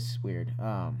weird.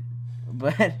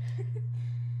 But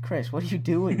Chris, what are you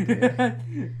doing,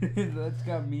 dude? That's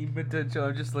got meme potential.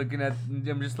 I'm just looking at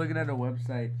a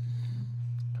website.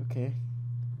 Okay.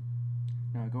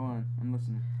 No, go on. I'm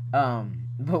listening.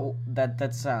 But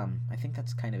that's I think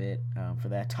that's kind of it for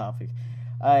that topic.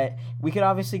 We could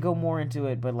obviously go more into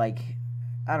it, but, like,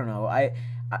 I don't know.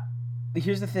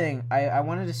 Here's the thing. I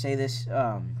wanted to say this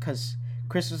because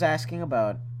Chris was asking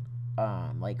about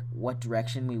like, what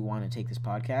direction we want to take this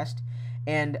podcast.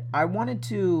 And I wanted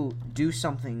to do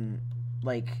something,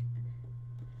 like,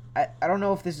 I don't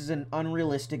know if this is an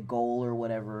unrealistic goal or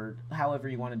whatever, however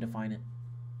you want to define it.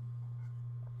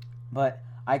 But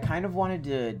I kind of wanted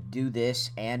to do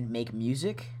this and make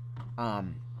music.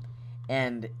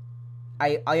 And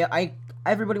I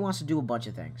everybody wants to do a bunch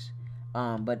of things.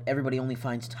 But everybody only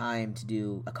finds time to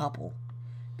do a couple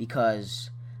because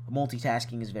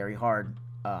multitasking is very hard.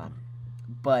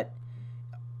 But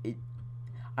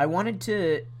I wanted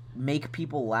to make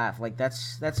people laugh. Like,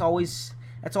 that's always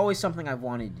something I've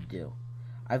wanted to do.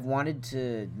 I've wanted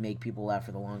to make people laugh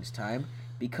for the longest time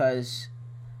because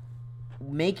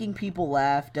making people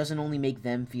laugh doesn't only make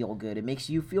them feel good. It makes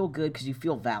you feel good because you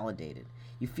feel validated.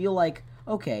 You feel like,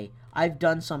 okay, I've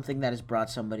done something that has brought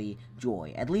somebody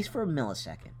joy, at least for a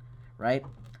millisecond, right?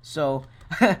 So,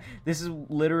 this is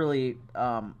literally,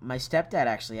 my stepdad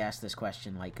actually asked this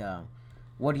question, like,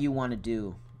 what do you want to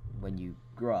do when you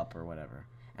grow up or whatever?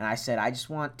 And I said, I just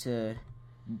want to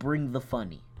bring the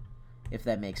funny, if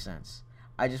that makes sense.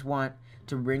 I just want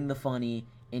to bring the funny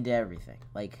into everything.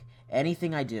 Like,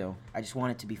 anything I do, I just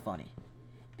want it to be funny.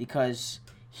 Because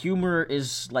humor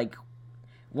is, like,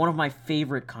 one of my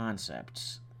favorite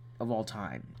concepts of all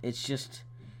time. It's just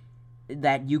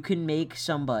that you can make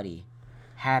somebody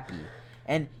happy.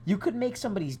 And you could make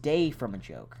somebody's day from a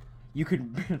joke. You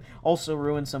could also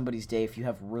ruin somebody's day if you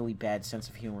have a really bad sense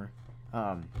of humor.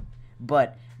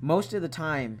 But most of the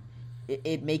time,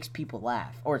 it makes people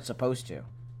laugh. Or it's supposed to.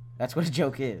 That's what a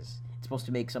joke is. It's supposed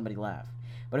to make somebody laugh.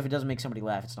 But if it doesn't make somebody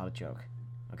laugh, it's not a joke.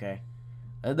 Okay?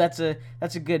 That's a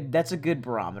good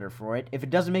barometer for it. If it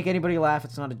doesn't make anybody laugh,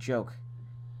 it's not a joke.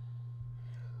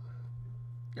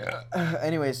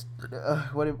 Anyways,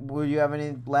 will you have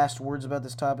any last words about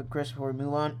this topic, Chris, before we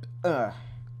move on?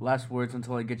 Last words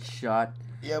until I get shot.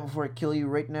 Yeah, before I kill you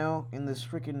right now in this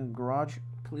freaking garage.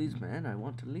 Please, man, I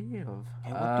want to live.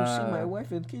 I want to see my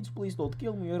wife and kids. Please don't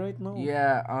kill me right now.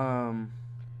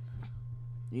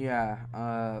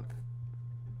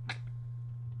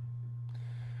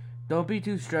 Don't be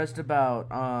too stressed about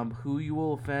who you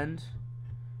will offend,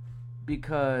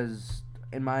 because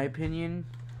in my opinion,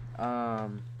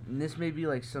 and this may be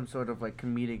like some sort of like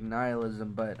comedic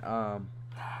nihilism, but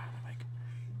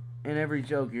in every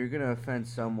joke you're gonna offend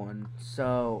someone.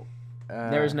 So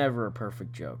there's never a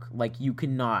perfect joke. Like, you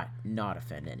cannot not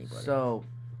offend anybody. So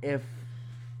if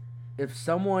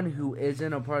someone who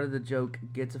isn't a part of the joke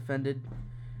gets offended,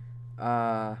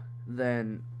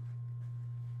 then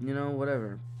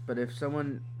whatever. But if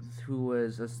someone who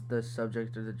is the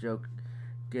subject of the joke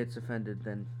gets offended,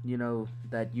 then you know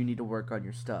that you need to work on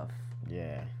your stuff.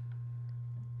 Yeah.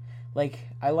 Like,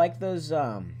 I like those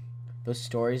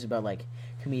stories about, like,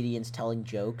 comedians telling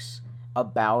jokes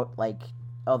about, like,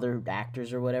 other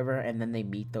actors or whatever, and then they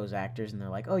meet those actors and they're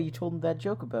like, oh, you told them that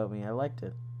joke about me, I liked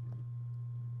it.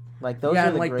 Like, those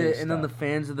are the great stuff. And then the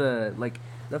fans of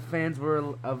the fans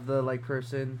were of the like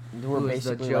person who were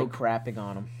basically like crapping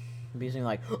on him. Basically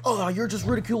like, oh, you're just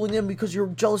ridiculing him because you're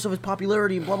jealous of his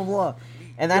popularity and blah blah blah.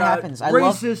 And that happens.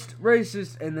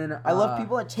 Racist, and then I love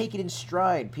people that take it in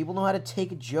stride. People know how to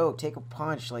take a joke, take a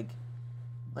punch, like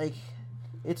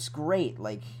it's great.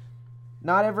 Like,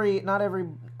 not every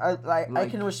I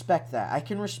can respect that. I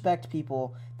can respect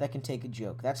people that can take a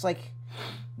joke. That's like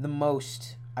the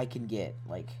most I can get.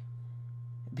 Like,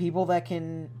 people that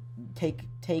can take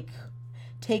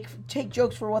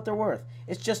jokes for what they're worth.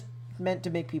 It's just meant to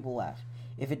make people laugh.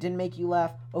 If it didn't make you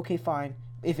laugh, okay, fine.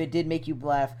 If it did make you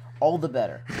laugh, all the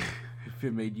better. If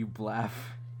it made you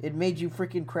laugh. It made you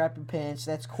freaking crap your pants.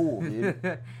 That's cool,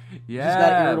 dude.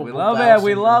 Yeah, we love it.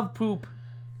 We love poop.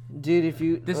 Dude, if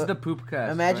you... This is the poop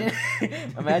cast. Imagine,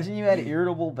 right? imagine you had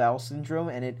irritable bowel syndrome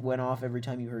and it went off every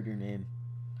time you heard your name.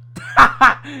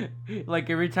 Like,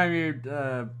 every time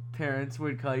your parents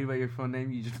would call you by your phone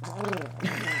name, you just...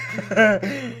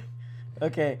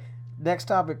 Okay, next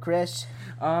topic, Chris.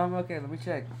 Okay, let me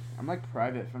check. I'm like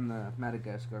Private from the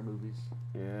Madagascar movies.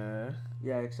 Yeah.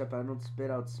 Yeah, except I don't spit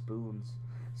out spoons.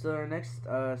 So our next,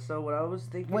 so what I was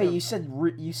thinking. Wait, you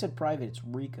said Private. It's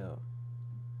Rico.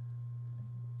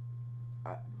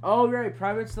 Oh right,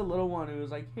 Private's the little one who was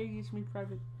like, "Hey, it's me,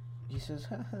 Private." He says,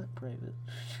 "Haha, Private."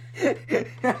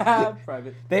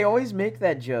 Private. They always make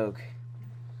that joke.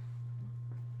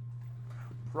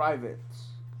 Privates.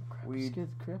 We scared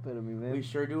the crap out of me, man. We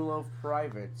sure do love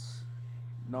privates,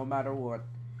 no matter what.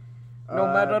 No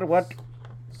matter what.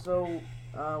 So,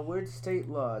 weird state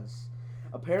laws.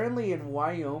 Apparently, in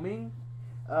Wyoming,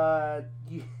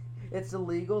 it's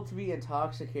illegal to be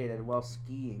intoxicated while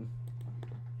skiing.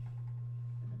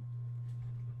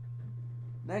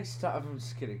 Next time, I'm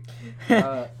just kidding.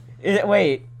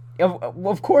 Wait,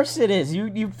 of course it is. You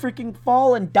freaking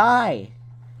fall and die,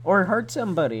 or hurt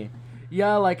somebody.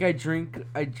 Yeah, like I drink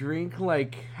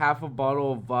like half a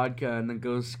bottle of vodka and then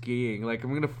go skiing. Like,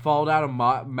 I'm gonna fall down a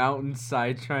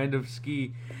mountainside trying to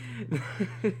ski.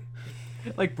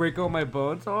 Like, break all my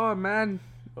bones. Oh man,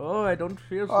 I don't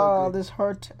feel so good. This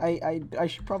hurt. I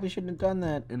probably shouldn't have done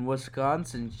that. In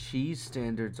Wisconsin, cheese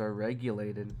standards are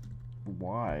regulated.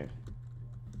 Why?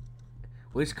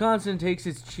 Wisconsin takes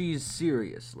its cheese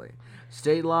seriously.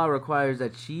 State law requires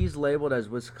that cheese labeled as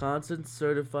Wisconsin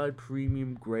Certified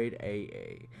Premium Grade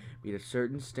AA meet a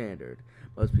certain standard.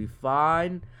 must be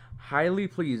fine, highly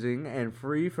pleasing, and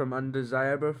free from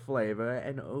undesirable flavor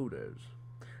and odors.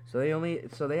 So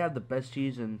they have the best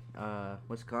cheese in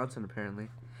Wisconsin apparently.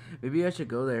 Maybe I should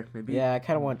go there. Maybe. Yeah, I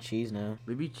kind of want cheese now.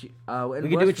 Maybe. We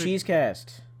can do a cheese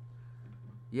cast.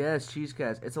 Yes, cheese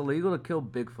cast. It's illegal to kill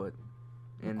Bigfoot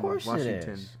in Of course Washington. it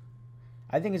is.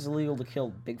 I think it's illegal to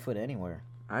kill Bigfoot anywhere.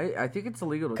 I think it's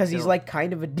illegal to Because kill. he's like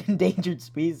kind of an endangered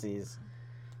species.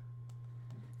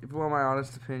 If you want my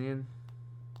honest opinion,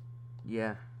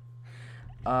 yeah.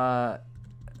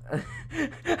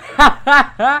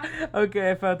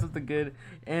 Okay, I found something good.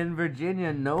 In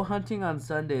Virginia, no hunting on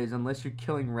Sundays unless you're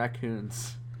killing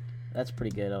raccoons. That's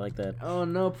pretty good. I like that. Oh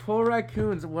no, poor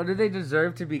raccoons. What do they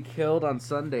deserve to be killed on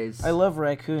Sundays? I love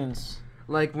raccoons.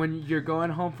 Like when you're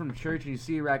going home from church and you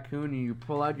see a raccoon and you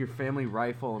pull out your family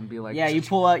rifle and be like, Yeah, you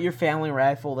pull out your family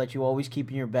rifle that you always keep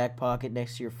in your back pocket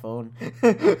next to your phone.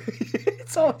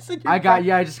 It's always in your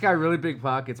I just got really big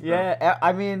pockets, bro. Yeah,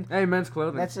 I mean, Hey, men's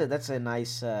clothing. that's a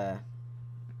nice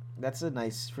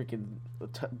freaking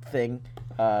thing.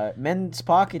 Men's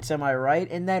pockets, am I right?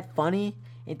 Isn't that funny?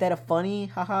 Ain't that a funny?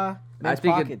 Haha. Men's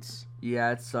think it- pockets.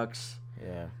 Yeah, it sucks.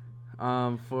 Yeah.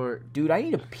 For Dude, I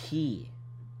need to pee.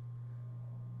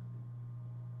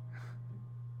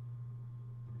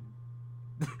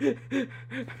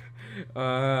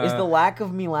 Is the lack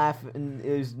of me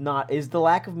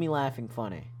laughing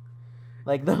funny?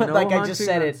 Like no like I just hunting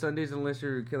said on it. Sundays unless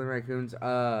you're killing raccoons.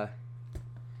 Yeah,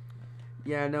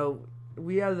 no.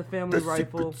 We have the family The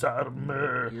rifle. secret's out of me.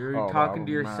 You're Oh, talking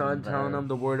to your man, son, telling man. him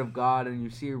the word of God, and you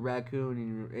see a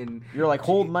raccoon, and You're like,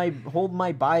 hold my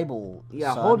Bible.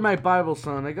 yeah, son." hold my Bible,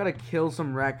 son. I gotta kill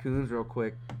some raccoons real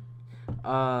quick.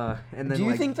 And then Do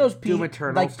you like, think those Doom people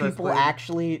Eternal like starts people playing.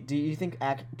 actually? Do you think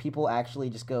people actually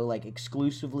just go like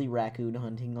exclusively raccoon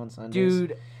hunting on Sundays?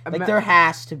 Dude, like there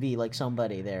has to be like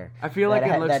somebody there. I feel like that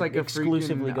it ha- looks that like a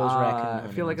exclusively freaking. goes raccoon I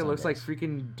hunting feel like on it looks like Sundays.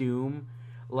 freaking Doom,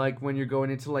 like when you're going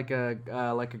into like a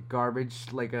garbage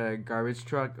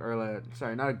truck or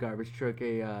sorry, not a garbage truck,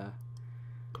 a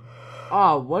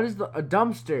what is a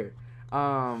dumpster?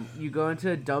 You go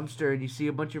into a dumpster and you see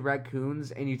a bunch of raccoons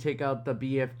and you take out the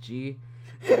BFG,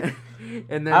 and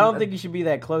then I don't think you should be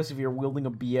that close if you're wielding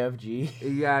a BFG.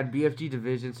 yeah, and BFG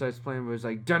Division starts playing. Where it's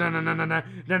like da na na na na na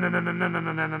na na na na na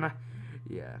na na na.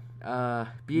 Yeah.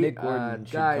 Mick Gordon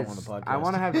should come guys, on the podcast. I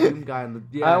want to have Doom guy on the.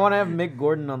 Yeah. I want to have Mick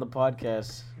Gordon on the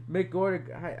podcast. Mick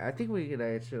Gordon. I think we could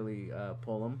actually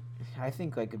pull him. I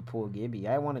think I could pull Gibby.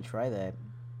 I want to try that.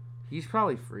 He's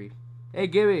probably free. Hey,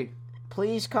 Gibby.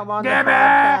 Please come on the Gibby!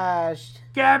 podcast.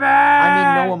 Gibby.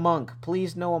 I mean Noah Monk.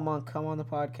 Please, Noah Monk, come on the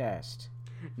podcast.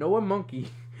 Noah Monkey.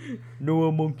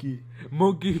 Noah Monkey.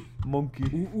 Monkey. Monkey.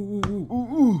 Ooh, ooh,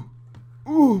 ooh, Ooh,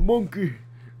 ooh, monkey.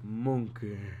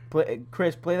 monkey.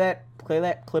 Chris, play that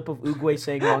clip of Oogway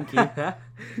saying monkey.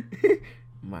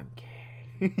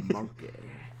 Monkey. Monkey.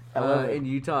 I love it. In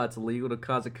Utah, it's illegal to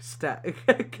cause a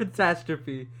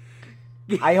catastrophe.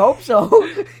 I hope so.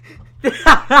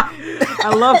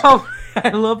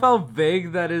 I love how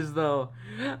vague that is, though.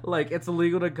 Like, it's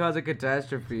illegal to cause a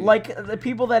catastrophe. Like the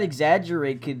people that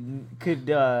exaggerate could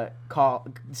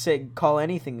call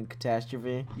anything a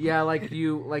catastrophe. yeah, like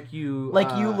you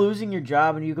Losing your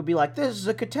job, and you could be like, "This is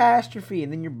a catastrophe,"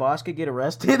 and then your boss could get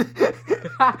arrested.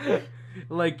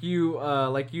 like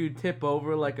you tip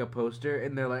over like a poster,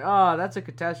 and they're like, "Oh, that's a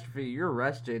catastrophe. You're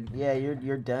arrested." Yeah,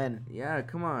 you're done. Yeah,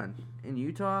 come on. In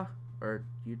Utah,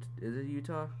 is it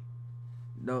Utah?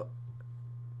 No,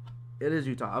 it is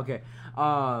Utah. Okay.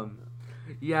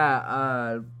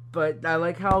 But I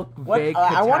like how vague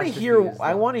I want to catastrophe hear. is,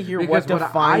 I though. want to hear Because what what I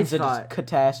defines a thought-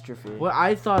 catastrophe. What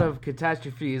I thought of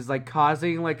catastrophe is like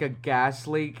causing like a gas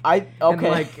leak. Okay. And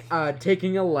like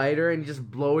taking a lighter and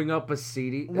just blowing up a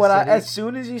city. As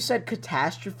soon as you said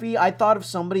catastrophe, I thought of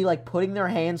somebody like putting their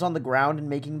hands on the ground and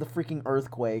making the freaking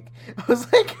earthquake. I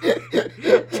was like,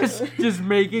 just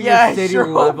making yeah, a I city sure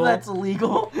hope level. that's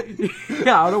illegal.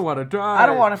 Yeah, I don't want to die. I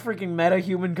don't want a freaking meta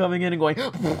human coming in and going.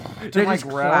 They my just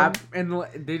ground. clap and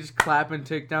they just clap and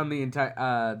take down the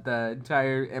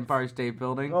entire Empire State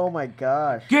Building. Oh my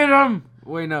gosh. Get him!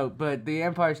 Wait, no, but the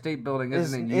Empire State Building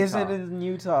isn't in Utah. Isn't in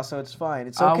Utah, so it's fine.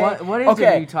 It's okay. What is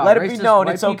okay, in Utah? let it be Racist known.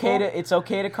 white It's okay people? it's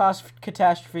okay to cause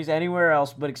catastrophes anywhere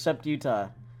else, but except Utah.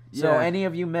 So Yeah. any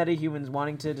of you metahumans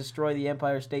wanting to destroy the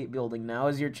Empire State Building, now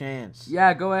is your chance.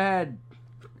 Yeah, go ahead.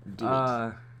 Do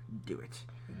it. Do it.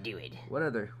 Do it. What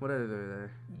other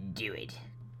there? Do it.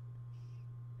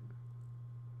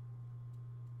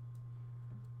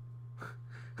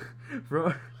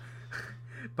 Bro,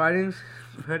 biting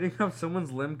off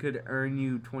someone's limb could earn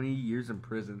you 20 years in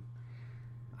prison.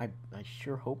 I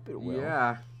sure hope it will.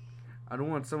 Yeah. I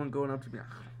don't want someone going up to me.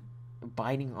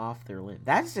 biting off their limb.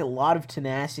 That's a lot of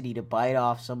tenacity to bite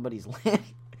off somebody's limb.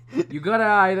 You gotta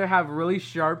either have really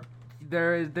sharp.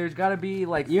 There's gotta be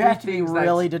like You three have to be things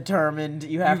really determined.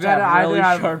 You have to gotta have really either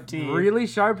have sharp teeth. really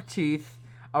sharp teeth,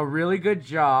 a really good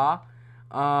jaw,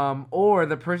 or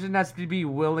the person has to be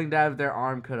willing to have their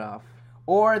arm cut off.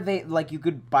 Or you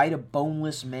could bite a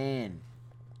boneless man.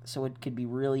 So it could be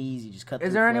really easy. Just cut. Is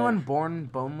through there flesh. anyone born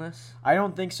boneless? I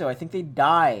don't think so. I think they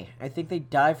die. I think they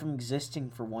die from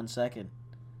existing for 1 second.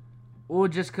 Well,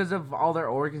 just because of all their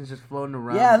organs just floating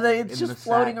around. Yeah, it's in just the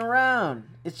floating sack. around.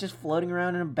 It's just floating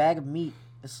around in a bag of meat.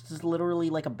 It's just literally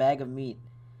like a bag of meat.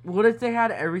 What if they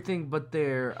had everything but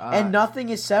their And nothing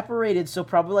is separated, so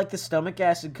probably like the stomach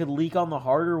acid could leak on the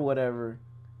heart or whatever.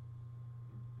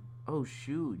 Oh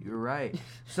shoot, you're right.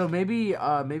 So maybe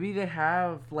they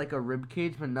have like a rib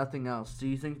cage but nothing else. Do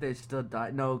you think they still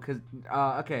die? No,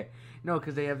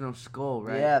 because they have no skull,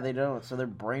 right? Yeah, they don't. So their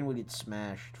brain would get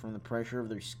smashed from the pressure of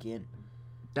their skin.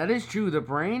 That is true. The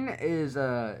brain is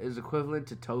equivalent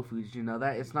to tofu. Did you know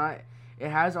that? It's not. It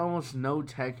has almost no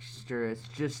texture. It's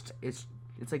just it's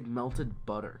like melted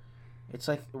butter. It's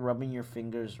like rubbing your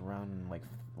fingers around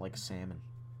like salmon.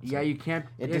 Yeah, you can't.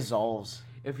 It dissolves.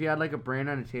 If you had like a brain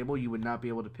on a table, you would not be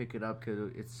able to pick it up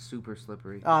because it's super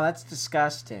slippery. Oh, that's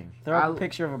disgusting. Throw up I'll- a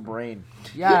picture of a brain.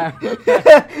 Yeah.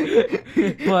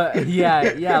 But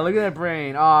yeah. Look at that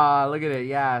brain. Ah, look at it.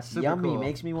 Yeah, super Yummy. cool.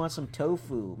 Makes me want some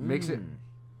tofu. Makes it-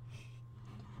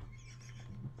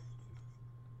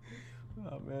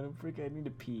 Oh man, I need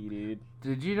to pee, dude.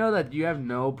 Did you know that you have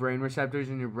no brain receptors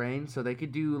in your brain, so they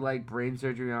could do like brain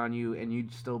surgery on you and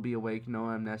you'd still be awake, no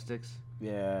amnestics?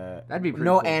 Yeah. That'd be pretty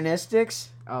No cool. anesthetics?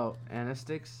 Oh,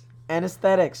 amnestics?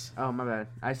 Anesthetics. Oh, my bad.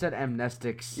 I said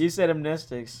amnestics. You said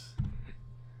amnestics.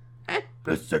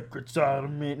 The secret side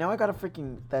of me. Me. Now I got a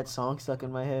freaking that song stuck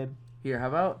in my head. Here, how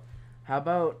about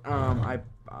I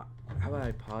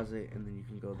pause it and then you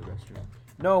can go to the restroom.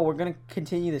 No, we're gonna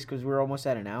continue this because we're almost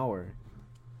at an hour.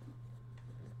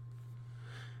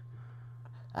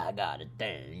 I got a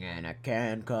thing and I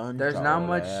can't control There's not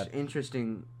much it.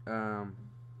 interesting.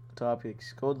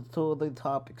 Topics. Go to the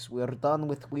topics. We're done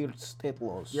with weird state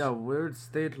laws. Yeah, weird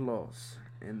state laws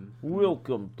and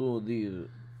Welcome to the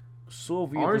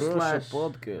Soviet R Russia slash-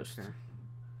 podcast. Okay.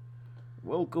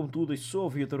 Welcome to the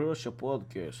Soviet Russia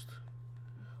podcast.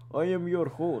 I am your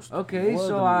host. Okay,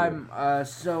 so Vladimir.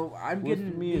 I'm With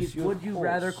getting me is these your would you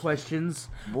rather host, questions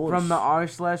Boris. from the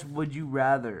r/would you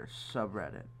rather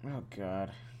subreddit. Oh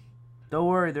God. Don't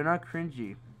worry, they're not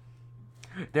cringy.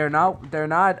 They're not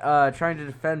trying to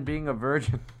defend being a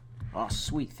virgin. Oh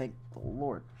sweet, thank the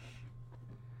Lord.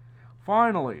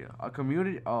 Finally, a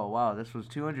community. Oh wow, this was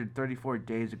 234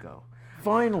 days ago.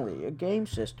 Finally, a game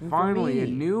system. Finally, for a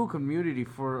me. new community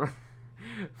for.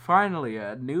 Finally,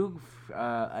 a new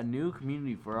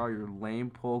community for all your lame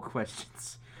poll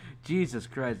questions. Jesus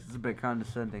Christ, it's a bit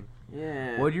condescending.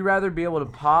 Yeah. Would you rather be able to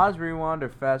pause, rewind, or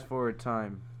fast forward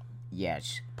time?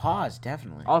 Yes. Pause,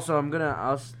 definitely. Also,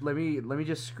 let me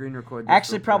just screen record this.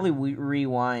 Actually, real quick. probably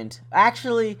rewind.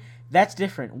 Actually, that's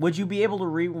different. Would you be able to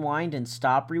rewind and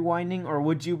stop rewinding, or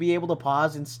would you be able to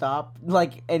pause and stop,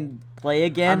 and play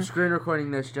again? I'm screen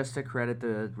recording this just to credit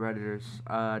the redditors.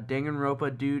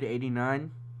 Danganronpa dude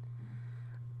 89.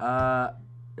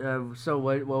 So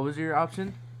what was your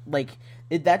option?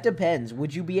 That depends.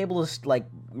 Would you be able to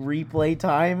replay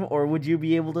time, or would you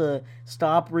be able to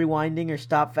stop rewinding or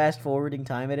stop fast forwarding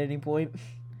time at any point?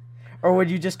 Or would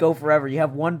you just go forever? You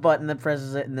have one button that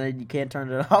presses it, and then you can't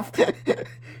turn it off.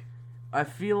 I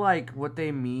feel like what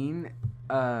they mean.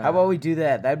 How about we do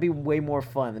that? That'd be way more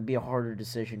fun. That'd be a harder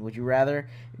decision. Would you rather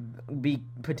be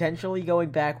potentially going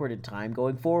backward in time,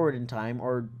 going forward in time,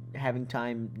 or having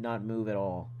time not move at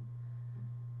all?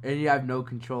 And you have no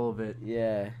control of it.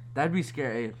 Yeah. That'd be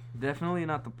scary. Definitely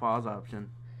not the pause option.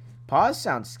 Pause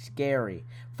sounds scary.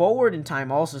 Forward in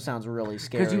time also sounds really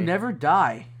scary. Because you never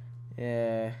die.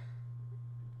 Yeah.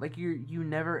 Like you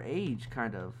never age,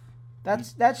 kind of.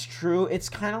 That's true. It's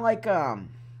kind of like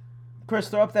Chris,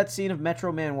 throw up that scene of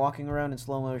Metro Man walking around in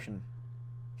slow motion.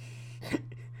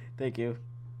 Thank you.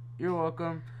 You're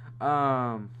welcome.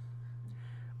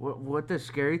 What the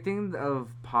scary thing of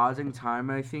pausing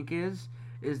time I think is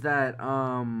that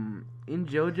in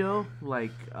JoJo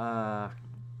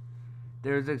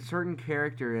there's a certain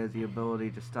character has the ability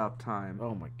to stop time.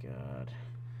 Oh my god.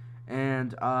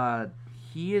 And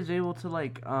he is able to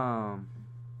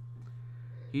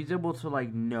he's able to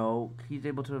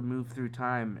move through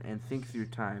time and think through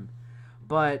time.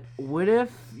 But what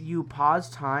if you pause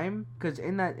time? Because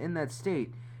in that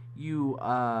state, you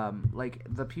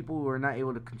the people who are not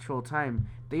able to control time,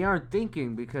 they aren't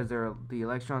thinking because they're the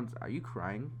electrons. Are you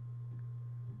crying?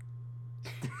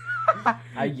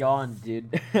 I yawned,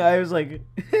 dude. I was like,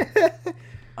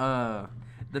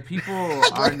 The people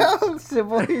are.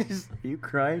 Siblings, are you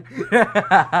crying?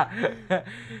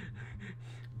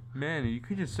 Man, you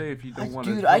could just say if you don't want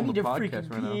to. Dude, I need a to freaking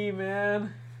podcast right pee, now.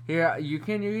 man. Here, you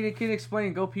can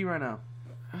explain. Go pee right now.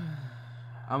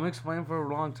 I'm explaining for a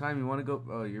long time. You want to go?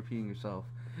 Oh, you're peeing yourself,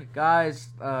 guys.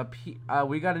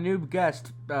 We got a new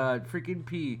guest. Freaking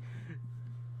pee.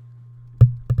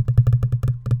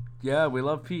 Yeah, we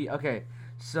love pee. Okay,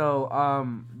 so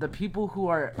the people who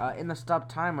are in the stop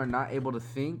time are not able to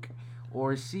think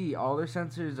or see. All their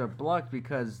sensors are blocked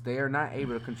because they are not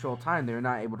able to control time. They are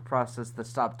not able to process the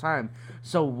stop time.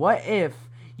 So what if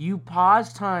you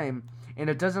pause time and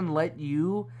it doesn't let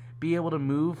you be able to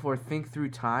move or think through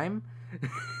time?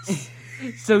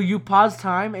 So you pause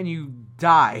time and you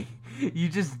die. You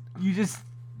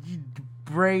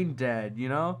brain dead, you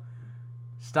know?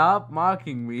 Stop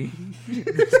mocking me.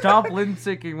 Stop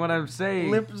lip-syncing what I'm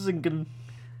saying. Lip-syncing.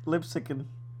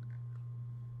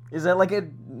 Is that like a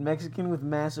Mexican with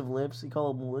massive lips? You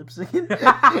call him lip-syncing?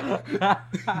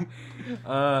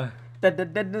 But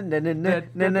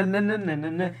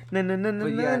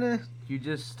yeah,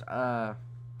 you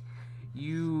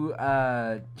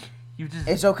just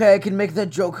It's okay, I can make that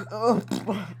joke.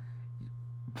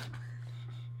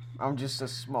 I'm just a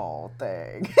small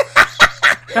thing.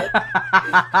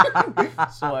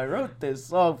 So I wrote this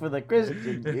song for the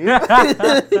Christian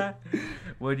youth.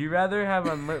 Would you rather have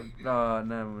oh,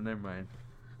 no, never mind.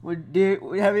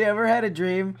 Have you ever had a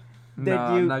dream that No,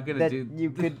 I'm not gonna that do- you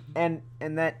could and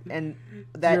that you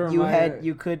Jeremiah. had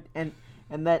you could and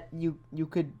that you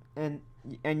could and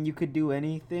you could do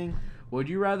anything? Would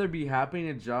you rather be happy in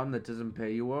a job that doesn't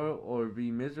pay you well, or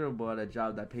be miserable at a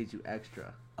job that pays you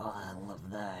extra? Oh, I love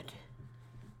that.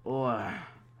 Or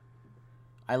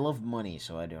I love money,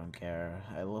 so I don't care.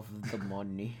 I love the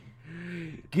money.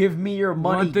 Give me your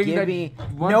money. One thing Give that- me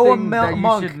one Noah thing that you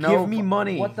Monk. should know Give me ab-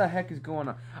 money. What the heck is going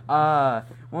on?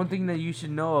 One thing that you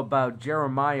should know about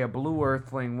Jeremiah Blue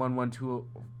Earthling 112.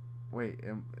 Wait,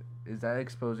 is that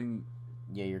exposing?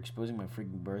 Yeah, you're exposing my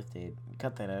freaking birth date.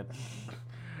 Cut that out.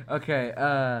 Okay,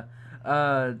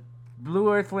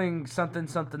 Blue Earthling something.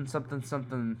 This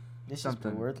Something. is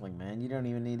Blue Earthling, man. You don't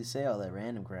even need to say all that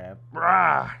random crap.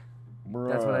 Brah.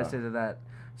 That's what I Bruh. say to that.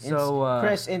 So,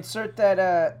 Chris, insert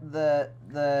that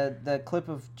the clip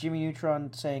of Jimmy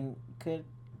Neutron saying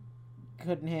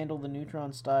couldn't handle the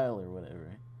Neutron style or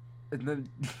whatever, and then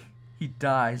he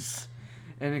dies,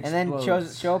 and and then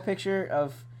explodes. show a picture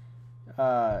of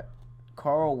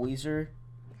Carl Weezer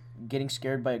getting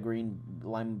scared by a green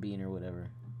lima bean or whatever.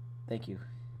 Thank you.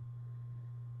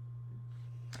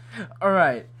 All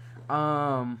right.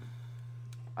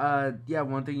 Yeah,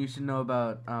 one thing you should know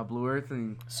about Blue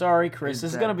Earthling Sorry, Chris. Is This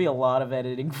is that- gonna be a lot of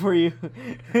editing for you.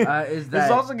 is There's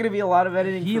that also gonna be a lot of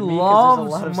editing he for me 'cause there's a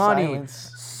loves lot of money silence.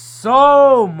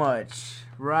 so much,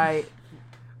 right?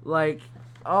 Like,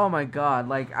 oh my god!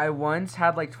 Like, I once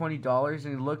had like $20,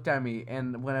 and he looked at me,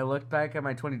 and when I looked back at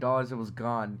my $20, it was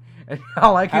gone, and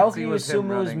all I could How see can you was assume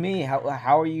him it was running. me?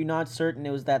 How are you not certain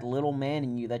it was that little man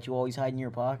in you that you always hide in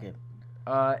your pocket?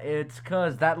 It's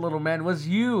cause that little man was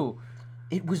you.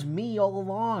 It was me all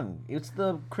along. It's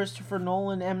the Christopher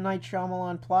Nolan M. Night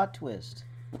Shyamalan plot twist.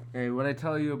 Hey, what I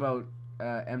tell you about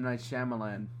M. Night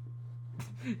Shyamalan?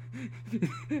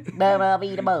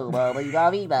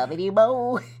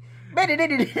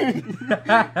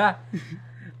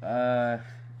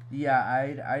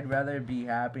 Yeah, I'd rather be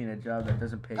happy in a job that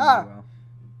doesn't pay me well.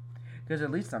 Because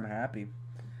at least I'm happy.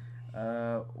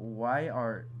 Why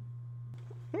are...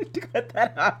 Cut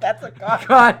that out. That's a cut.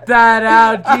 Cut that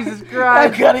out, Jesus I'm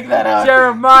Christ! cutting that out.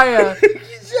 Jeremiah!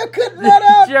 You're cutting that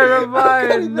out. I'm Jeremiah,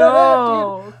 cutting that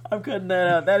out, no! dude. I'm cutting that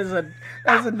out.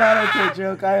 That's a not okay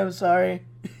joke. I am sorry.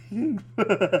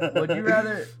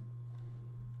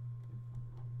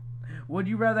 Would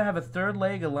you rather have a third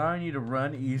leg allowing you to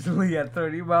run easily at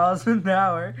 30 miles an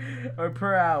hour or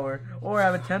per hour, or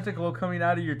have a tentacle coming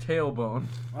out of your tailbone?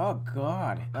 Oh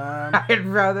God. I'd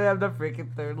rather have the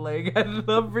freaking third leg. I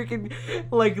love freaking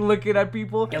like looking at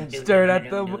people, staring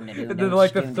at them, and then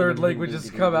like the third leg would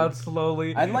just come out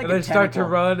slowly, I'd like and a then start to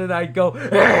tentacle. run, and I'd go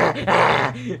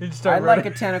and start I'd like a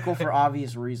running. tentacle for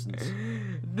obvious reasons.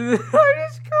 I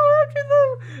just go after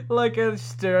them, like I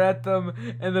stare at them,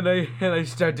 and then I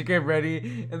start to get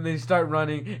ready, and they start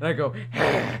running, and I go,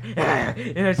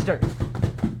 and I start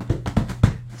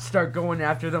going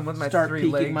after them with my Start three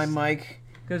peeking legs. my mic.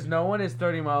 Because no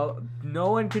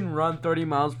one can run 30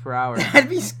 miles per hour. That'd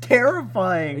be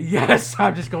terrifying. Yes,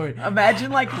 I'm just going.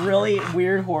 Imagine like really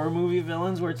weird horror movie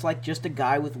villains where it's like just a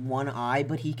guy with one eye,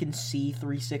 but he can see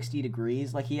 360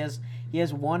 degrees. Like he has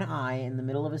one eye in the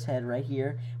middle of his head right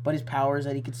here, but his power is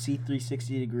that he can see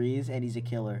 360 degrees, and he's a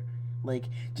killer. Like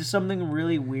just something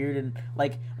really weird and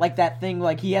like that thing.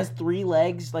 Like he has 3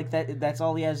 legs. Like that's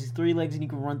all he has. Is 3 legs, and he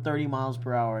can run 30 miles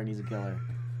per hour, and he's a killer.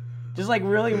 Just like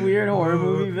really weird horror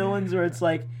movie villains where it's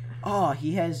like, oh,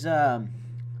 he has a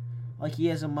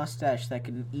mustache that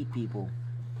can eat people.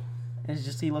 And it's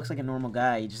just he looks like a normal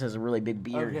guy. He just has a really big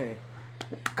beard. Okay.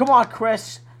 Come on,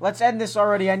 Chris. Let's end this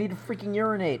already. I need to freaking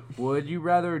urinate. Would you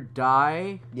rather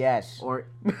die Yes. or?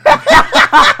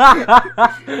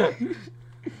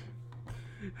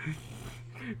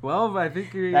 Well, I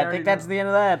think you're. I think that's the end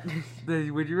of that.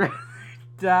 Would you rather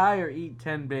die or eat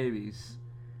 10 babies?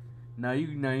 Now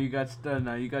you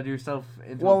got yourself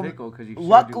into a pickle because you.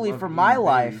 Luckily for my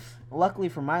life,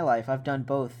 I've done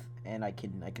both, and I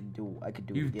could do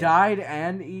You've it again. died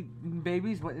and eaten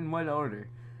babies. In what order?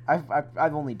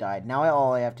 I've only died. Now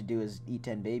all I have to do is eat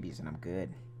 10 babies, and I'm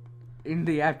good. In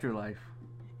the afterlife.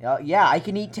 Yeah, I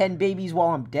can eat 10 babies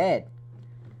while I'm dead.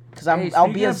 Cause I'll be speaking a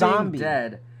of being zombie.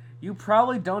 Dead. You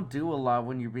probably don't do a lot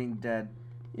when you're being dead.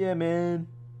 Yeah, man.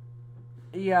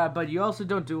 Yeah, but you also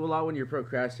don't do a lot when you're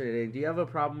procrastinating. Do you have a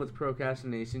problem with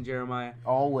procrastination, Jeremiah?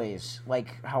 Always.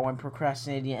 Like how I'm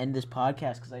procrastinating to end this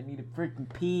podcast because I need to freaking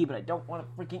pee, but I don't want to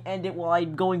freaking end it while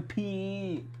I'm going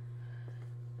pee.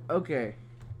 Okay.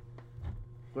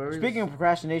 Speaking of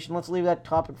procrastination, let's leave that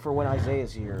topic for when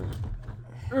Isaiah's here.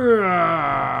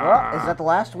 Well, is that the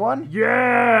last one?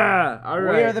 Yeah!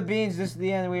 Alright. We are the beans. This is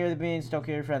the end. We are the beans. Don't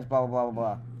kill your friends. Blah, blah, blah,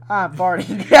 blah. I'm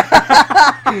farting.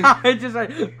 I just like...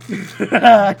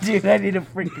 Dude, I need to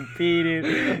freaking pee,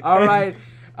 dude. Alright.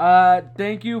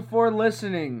 Thank you for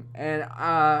listening. And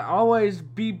always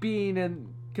be bean,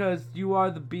 and because you are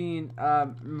the bean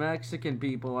Mexican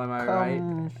people, am I right?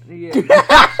 Yeah.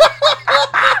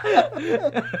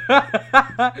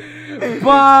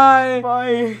 Bye!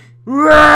 Bye.